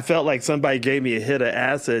 I felt like somebody gave me a hit of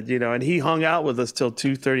acid, and he hung out with us till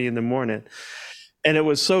 2:30 in the morning. And it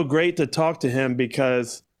was so great to talk to him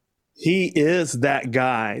because he is that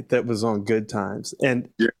guy that was on Good Times. And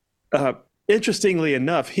interestingly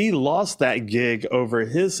enough, he lost that gig over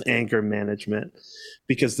his anger management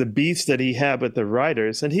because the beefs that he had with the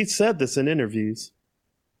writers, and he said this in interviews,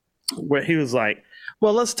 where he was like,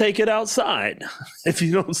 well, let's take it outside if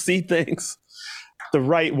you don't see things the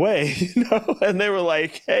right way, And they were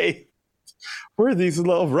like, hey, we're these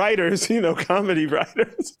little writers, comedy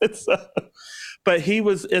writers. But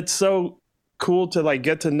it's so cool to like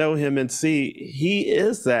get to know him and see he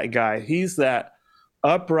is that guy. He's that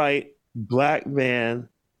upright black man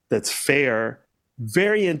that's fair,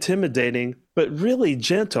 very intimidating, but really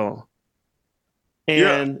gentle,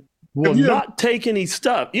 and will not take any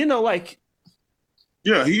stuff.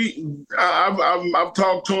 Yeah, I've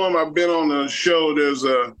talked to him. I've been on a show. There's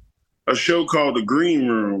a show called The Green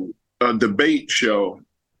Room, a debate show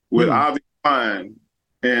with Avi Fine,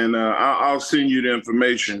 and I'll send you the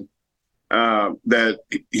information that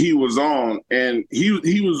he was on, and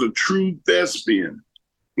he was a true thespian.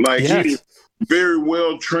 Like he's very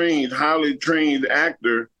well trained, highly trained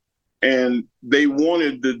actor, and they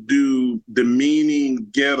wanted to do demeaning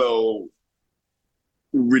ghetto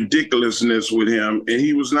ridiculousness with him, and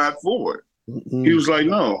he was not for it. Mm-hmm. He was like,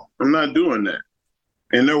 no, I'm not doing that.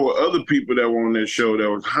 And there were other people that were on that show that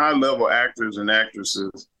was high level actors and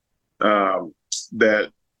actresses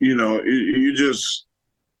that,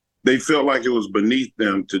 they felt like it was beneath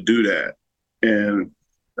them to do that. And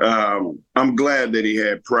I'm glad that he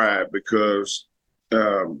had pride because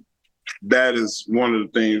that is one of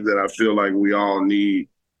the things that I feel like we all need.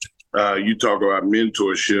 You talk about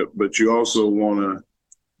mentorship, but you also want to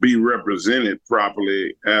be represented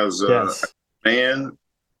properly as a man.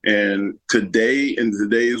 And today, in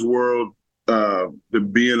today's world,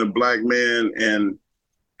 being a black man and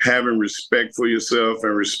having respect for yourself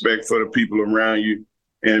and respect for the people around you,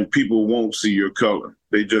 and people won't see your color.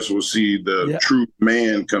 They just will see the true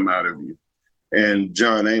man come out of you. And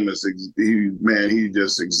John Amos, he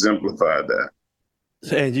just exemplified that.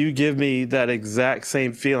 And you give me that exact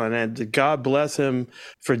same feeling. And God bless him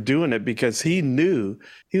for doing it because he knew.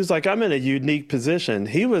 He was like, I'm in a unique position.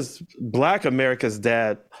 He was Black America's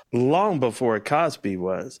dad long before Cosby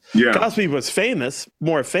was. Yeah. Cosby was famous,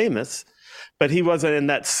 more famous, but he wasn't in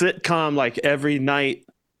that sitcom, like every night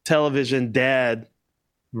television dad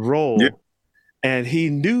role. Yeah. And he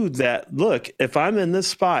knew that, look, if I'm in this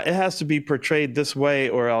spot, it has to be portrayed this way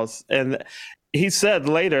or else. And he said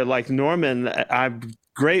later, like, Norman, I'm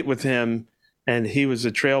great with him, and he was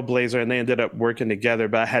a trailblazer, and they ended up working together,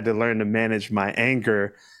 but I had to learn to manage my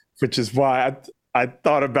anger, which is why I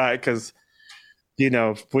thought about it, because,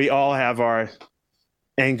 we all have our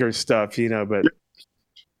anger stuff, but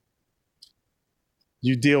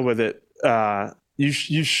you deal with it. You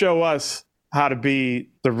show us how to be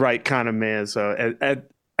the right kind of man. So and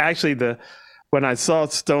actually, when I saw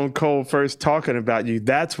Stone Cold first talking about you,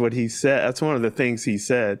 that's what he said. That's one of the things he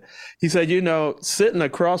said. He said, sitting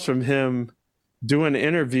across from him doing an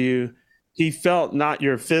interview, he felt not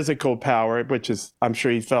your physical power, which is, I'm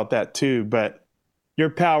sure he felt that too, but your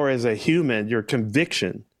power as a human, your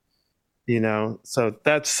conviction, So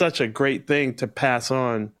that's such a great thing to pass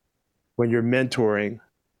on when you're mentoring,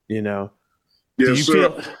 Yes, Do you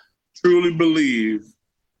sir. Truly believe,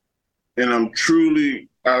 and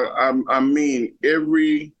I mean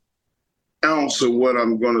every ounce of what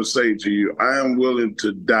I'm going to say to you. I am willing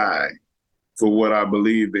to die for what I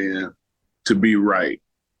believe in to be right.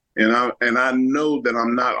 And I know that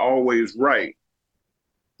I'm not always right,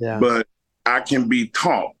 but I can be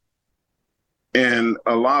taught. And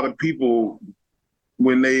a lot of people,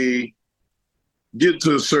 when they get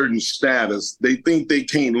to a certain status, they think they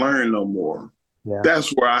can't learn no more. Yeah. That's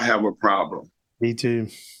where I have a problem. Me too.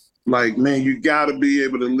 Like, man, you got to be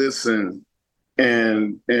able to listen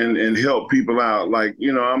and help people out. Like,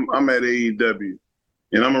 I'm at AEW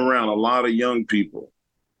and I'm around a lot of young people,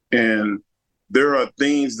 and there are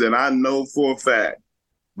things that I know for a fact,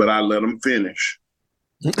 but I let them finish.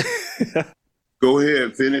 Go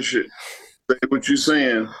ahead, finish it. Say what you're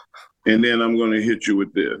saying, and then I'm going to hit you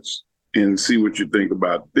with this and see what you think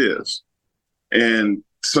about this. And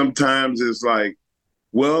sometimes it's like,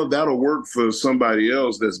 well, that'll work for somebody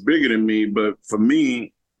else that's bigger than me, but for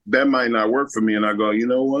me, that might not work for me. And I go, you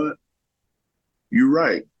know what? You're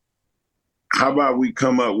right. How about we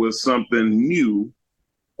come up with something new,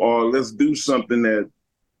 or let's do something that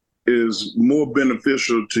is more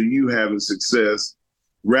beneficial to you having success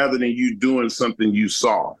rather than you doing something you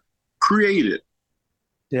saw. Create it.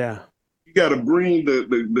 Yeah. You got to bring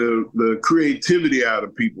the creativity out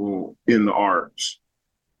of people in the arts.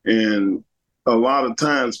 And a lot of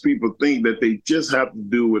times people think that they just have to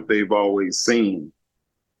do what they've always seen.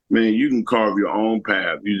 Man, you can carve your own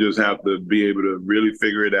path. You just have to be able to really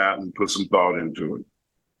figure it out and put some thought into it.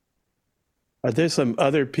 Are there some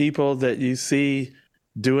other people that you see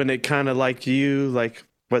doing it kind of like you, like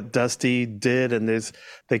what Dusty did? And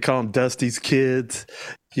they call them Dusty's kids.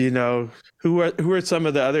 Who are some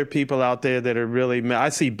of the other people out there that are really? I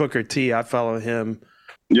see Booker T. I follow him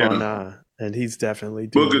on, and he's definitely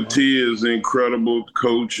doing Booker that. T is an incredible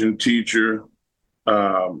coach and teacher.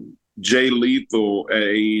 Jay Lethal at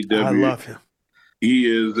AEW. I love him. He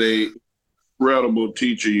is a incredible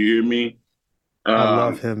teacher. You hear me? I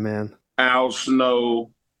love him, man. Al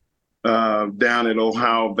Snow down at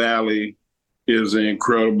Ohio Valley is an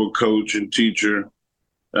incredible coach and teacher.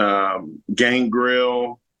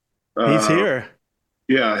 Gangrel. He's here.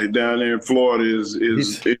 Yeah, down there in Florida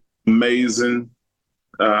is amazing.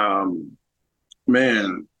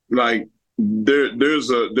 Man, like there's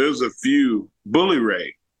a few. Bully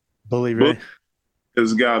Ray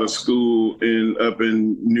has got a school up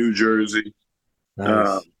in New Jersey.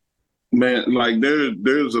 Nice. Man, like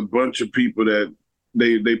there's a bunch of people that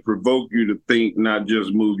they provoke you to think, not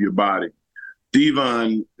just move your body.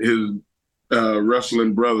 Devon, his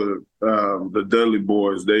wrestling brother, the Dudley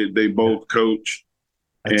boys, they both coach.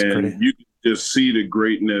 That's and pretty. You can just see the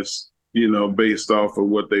greatness, based off of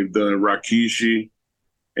what they've done. Rakishi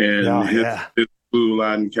and his school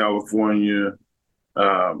out in California.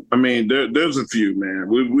 I mean, there's a few, man.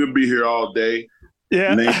 We'll be here all day.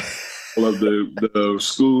 Yeah. Name all of the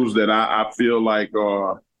schools that I feel like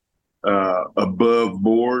are above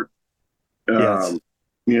board. Yes.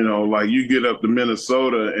 Like you get up to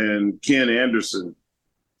Minnesota and Ken Anderson,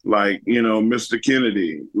 like, Mr.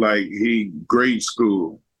 Kennedy, like he great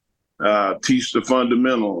school, teach the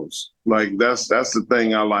fundamentals. Like that's the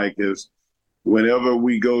thing I like is whenever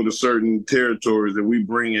we go to certain territories that we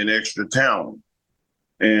bring in extra talent.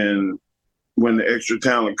 And when the extra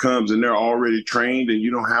talent comes and they're already trained and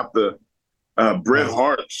you don't have to, Bret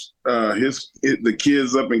Hart's, the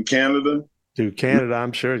kids up in Canada. Dude, Canada,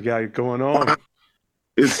 I'm sure has got it going on.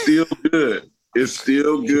 It's still good. It's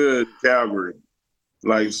still good, Calgary.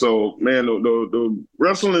 Like, so, man, the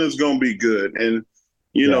wrestling is going to be good. And,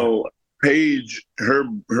 Paige,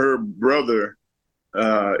 her brother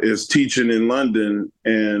is teaching in London.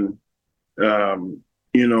 And,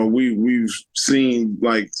 we've seen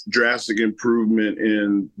like drastic improvement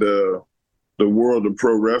in the world of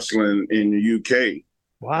pro wrestling in the UK.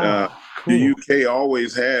 Wow. Cool. The UK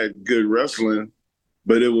always had good wrestling,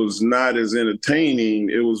 but it was not as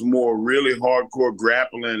entertaining. It was more really hardcore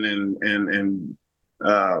grappling and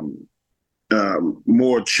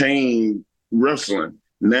more chain wrestling.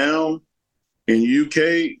 Now in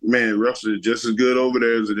UK, man, wrestling is just as good over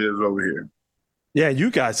there as it is over here. Yeah,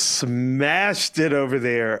 you guys smashed it over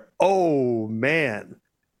there. Oh, man.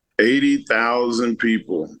 80,000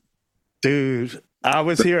 people. Dude, I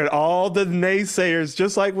was hearing all the naysayers,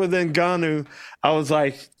 just like with Ngannou. I was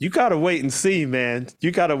like, you got to wait and see, man.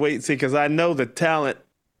 You got to wait and see, because I know the talent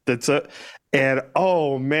and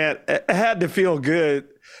oh, man, it had to feel good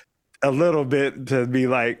a little bit to be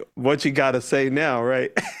like, what you got to say now,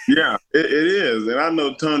 right? Yeah, it is. And I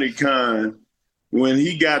know Tony Khan, when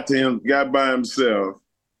he got by himself,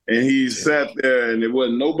 and he sat there and there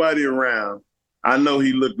wasn't nobody around, I know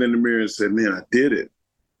he looked in the mirror and said, man, I did it.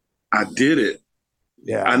 I did it.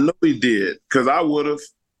 Yeah. I know he did, because I would have.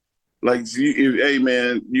 Like, hey,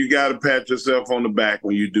 man, you got to pat yourself on the back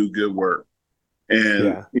when you do good work.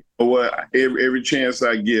 And you know what? Every chance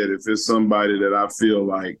I get, if it's somebody that I feel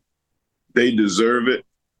like they deserve it,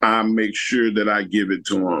 I make sure that I give it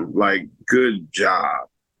to them. Like, good job.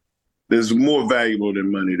 It's more valuable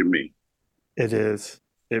than money to me. It is.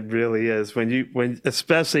 It really is.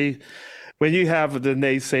 Especially when you have the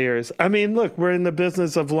naysayers. I mean, look, we're in the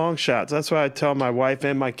business of long shots. That's why I tell my wife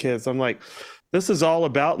and my kids, I'm like, this is all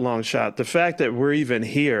about long shot. The fact that we're even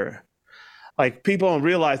here, like, people don't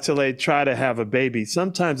realize till they try to have a baby.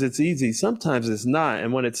 Sometimes it's easy, sometimes it's not.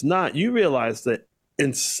 And when it's not, you realize the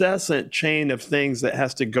incessant chain of things that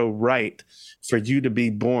has to go right for you to be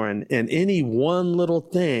born in any one little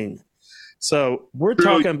thing. So we're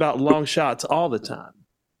talking about long shots all the time.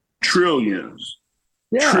 Trillions.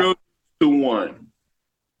 Trillions to one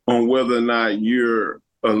on whether or not you're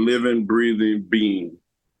a living, breathing being.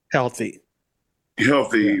 Healthy,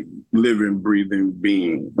 living, breathing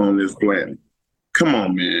being on this planet. Come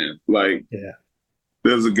on, man. Like,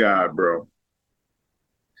 there's a God, bro.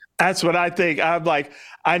 That's what I think. I'm like,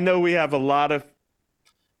 I know we have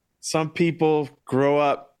some people grow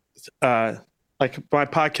up, like my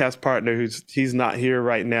podcast partner, he's not here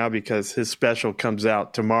right now because his special comes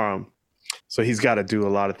out tomorrow. So he's got to do a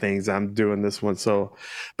lot of things. I'm doing this one.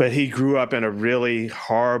 But he grew up in a really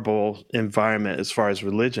horrible environment as far as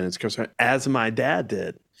religion is concerned, as my dad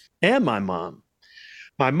did, and my mom.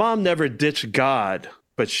 My mom never ditched God,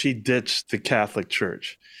 but she ditched the Catholic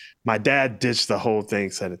Church. My dad ditched the whole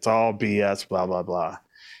thing, said it's all BS, blah, blah, blah.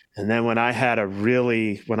 And then when I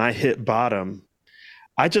hit bottom,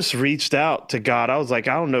 I just reached out to God. I was like,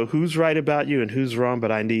 I don't know who's right about you and who's wrong,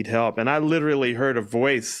 but I need help. And I literally heard a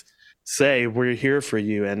voice say, we're here for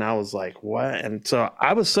you. And I was like, what? And so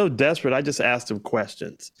I was so desperate, I just asked them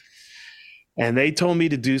questions. And they told me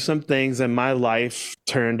to do some things, and my life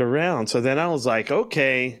turned around. So then I was like,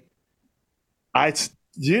 okay, I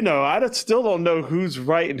still don't know who's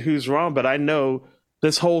right and who's wrong, but I know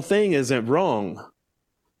this whole thing isn't wrong.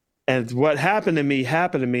 And what happened to me,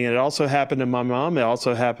 and it also happened to my mom. It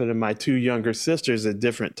also happened to my two younger sisters at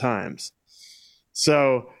different times.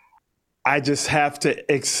 So I just have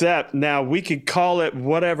to accept. Now, we could call it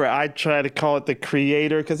whatever. I try to call it the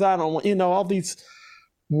creator, because I don't want, all these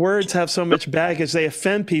words have so much baggage. They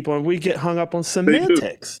offend people, and we get hung up on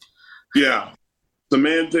semantics. Yeah.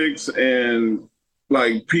 Semantics, and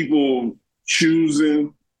like people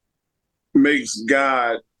choosing makes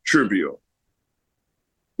God trivial.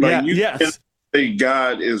 Like, you can't say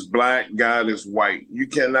God is black, God is white. You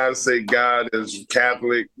cannot say God is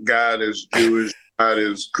Catholic, God is Jewish, God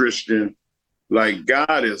is Christian. Like,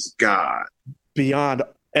 God is God. Beyond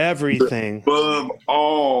everything. Above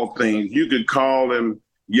all things. You could call him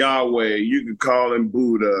Yahweh. You could call him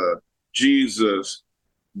Buddha, Jesus.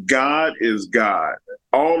 God is God.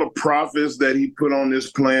 All the prophets that he put on this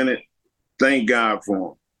planet, thank God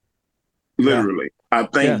for them. Literally. I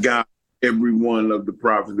thank God for every one of the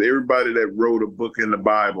prophets. Everybody that wrote a book in the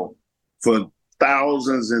Bible for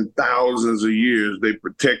thousands and thousands of years, they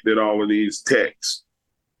protected all of these texts.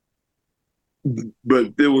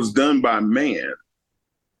 But it was done by man.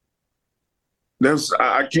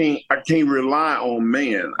 I can't rely on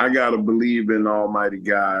man. I gotta believe in Almighty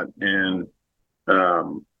God, and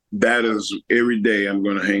that is every day I'm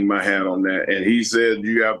gonna hang my hat on that. And he said,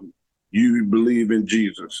 you believe in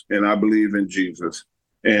Jesus, and I believe in Jesus,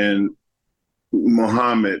 and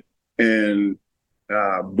Muhammad, and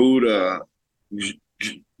Buddha.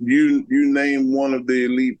 You name one of the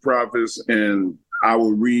elite prophets, and I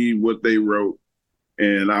will read what they wrote,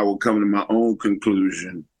 and I will come to my own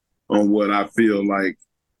conclusion on what I feel like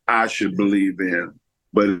I should believe in.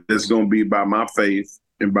 But it's going to be by my faith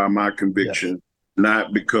and by my conviction,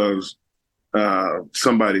 not because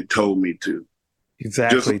somebody told me to.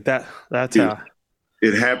 Exactly. That's how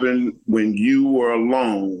it happened when you were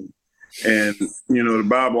alone. And, the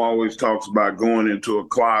Bible always talks about going into a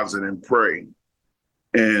closet and praying.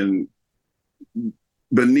 And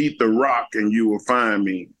beneath the rock, and you will find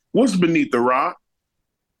me. What's beneath the rock?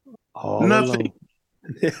 Nothing.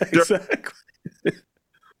 Yeah, exactly.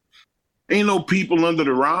 Ain't no people under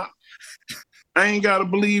the rock. I ain't got to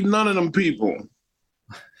believe none of them people.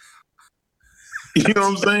 You know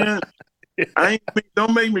what I'm saying?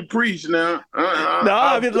 Don't make me preach now.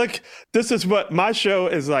 I mean, look, this is what my show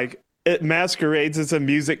is like. It masquerades as a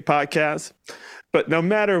music podcast, but no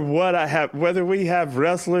matter what I have, whether we have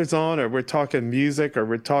wrestlers on or we're talking music or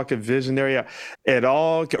we're talking visionary,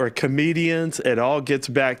 or comedians, it all gets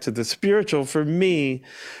back to the spiritual for me,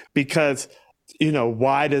 because,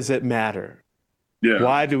 why does it matter? Yeah.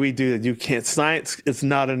 Why do we do that? You can't, science is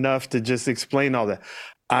not enough to just explain all that.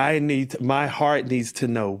 My heart needs to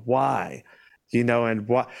know why, and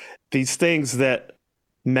why these things that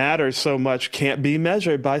matter so much can't be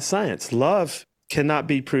measured by science. Love cannot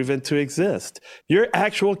be proven to exist. Your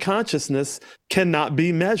actual consciousness cannot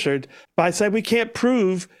be measured by science. We can't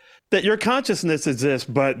prove that your consciousness exists,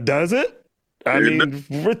 but does it? I mean,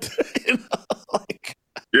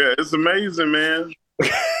 yeah, it's amazing, man.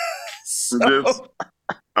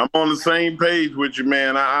 I'm on the same page with you,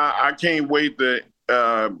 man. I can't wait to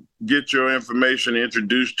get your information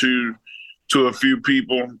introduced to a few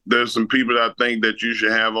people. There's some people that I think that you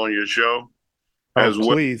should have on your show as well.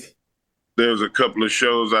 Please. There's a couple of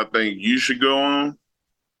shows I think you should go on.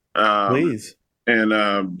 Please.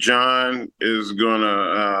 And John is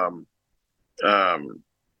gonna,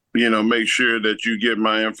 make sure that you get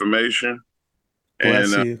my information.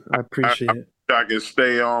 Bless you. I appreciate it. I can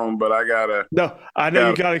stay on, but I gotta. No, I know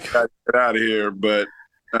you gotta get out of here. But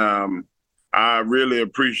I really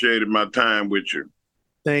appreciated my time with you.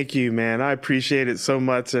 Thank you, man. I appreciate it so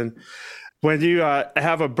much. And when you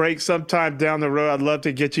have a break sometime down the road, I'd love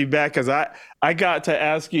to get you back, because I got to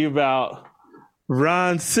ask you about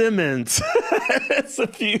Ron Simmons. It's a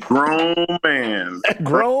few grown man.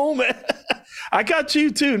 Grown man. I got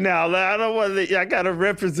you too now. I don't want to. I got to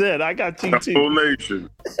represent. I got you too. Whole nation.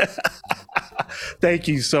 Thank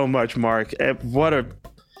you so much, Mark. What a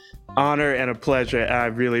honor and a pleasure. I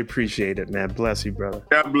really appreciate it, man. Bless you, brother.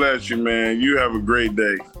 God bless you, man. You have a great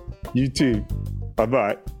day. You too.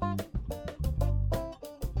 Bye-bye.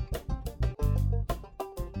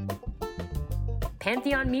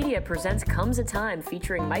 Pantheon Media presents Comes a Time,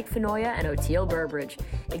 featuring Mike Finoia and Oteil Burbridge.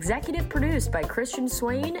 Executive produced by Christian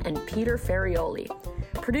Swain and Peter Ferrioli.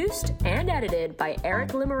 Produced and edited by Eric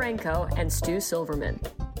Limarenko and Stu Silverman.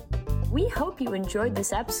 We hope you enjoyed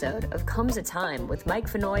this episode of Comes a Time with Mike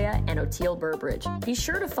Finoia and Oteil Burbridge. Be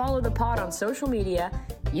sure to follow the pod on social media,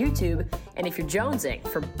 YouTube, and if you're jonesing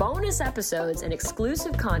for bonus episodes and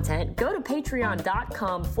exclusive content, go to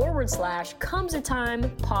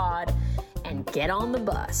patreon.com/comesatimepod and get on the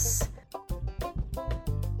bus.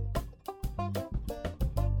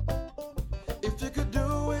 If you could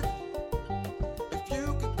do it, if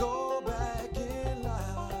you could go back in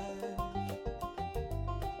life,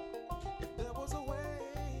 if there was a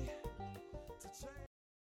way to change.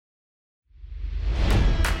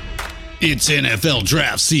 It's NFL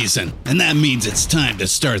draft season, and that means it's time to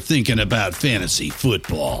start thinking about fantasy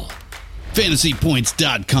football.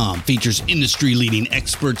 FantasyPoints.com features industry-leading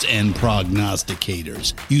experts and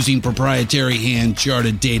prognosticators using proprietary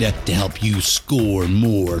hand-charted data to help you score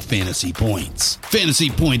more fantasy points.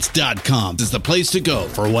 FantasyPoints.com is the place to go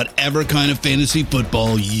for whatever kind of fantasy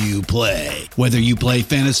football you play. Whether you play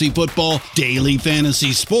fantasy football, daily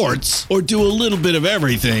fantasy sports, or do a little bit of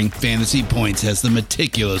everything, Fantasy Points has the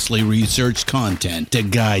meticulously researched content to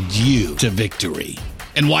guide you to victory.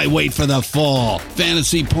 And why wait for the fall?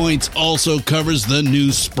 Fantasy Points also covers the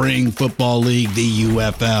new spring football league, the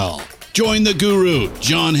UFL. Join the guru,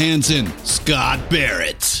 John Hansen, Scott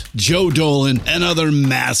Barrett, Joe Dolan, and other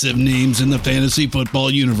massive names in the fantasy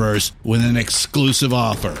football universe with an exclusive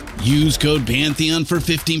offer. Use code Pantheon for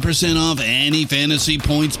 15% off any Fantasy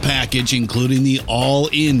Points package, including the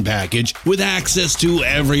all-in package with access to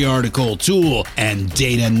every article, tool, and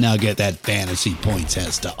data nugget that Fantasy Points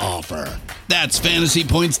has to offer. That's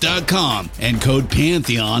FantasyPoints.com and code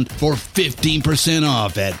Pantheon for 15%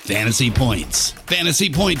 off at Fantasy Points.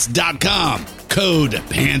 FantasyPoints.com, code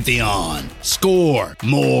Pantheon. Score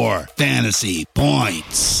more fantasy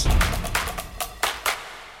points.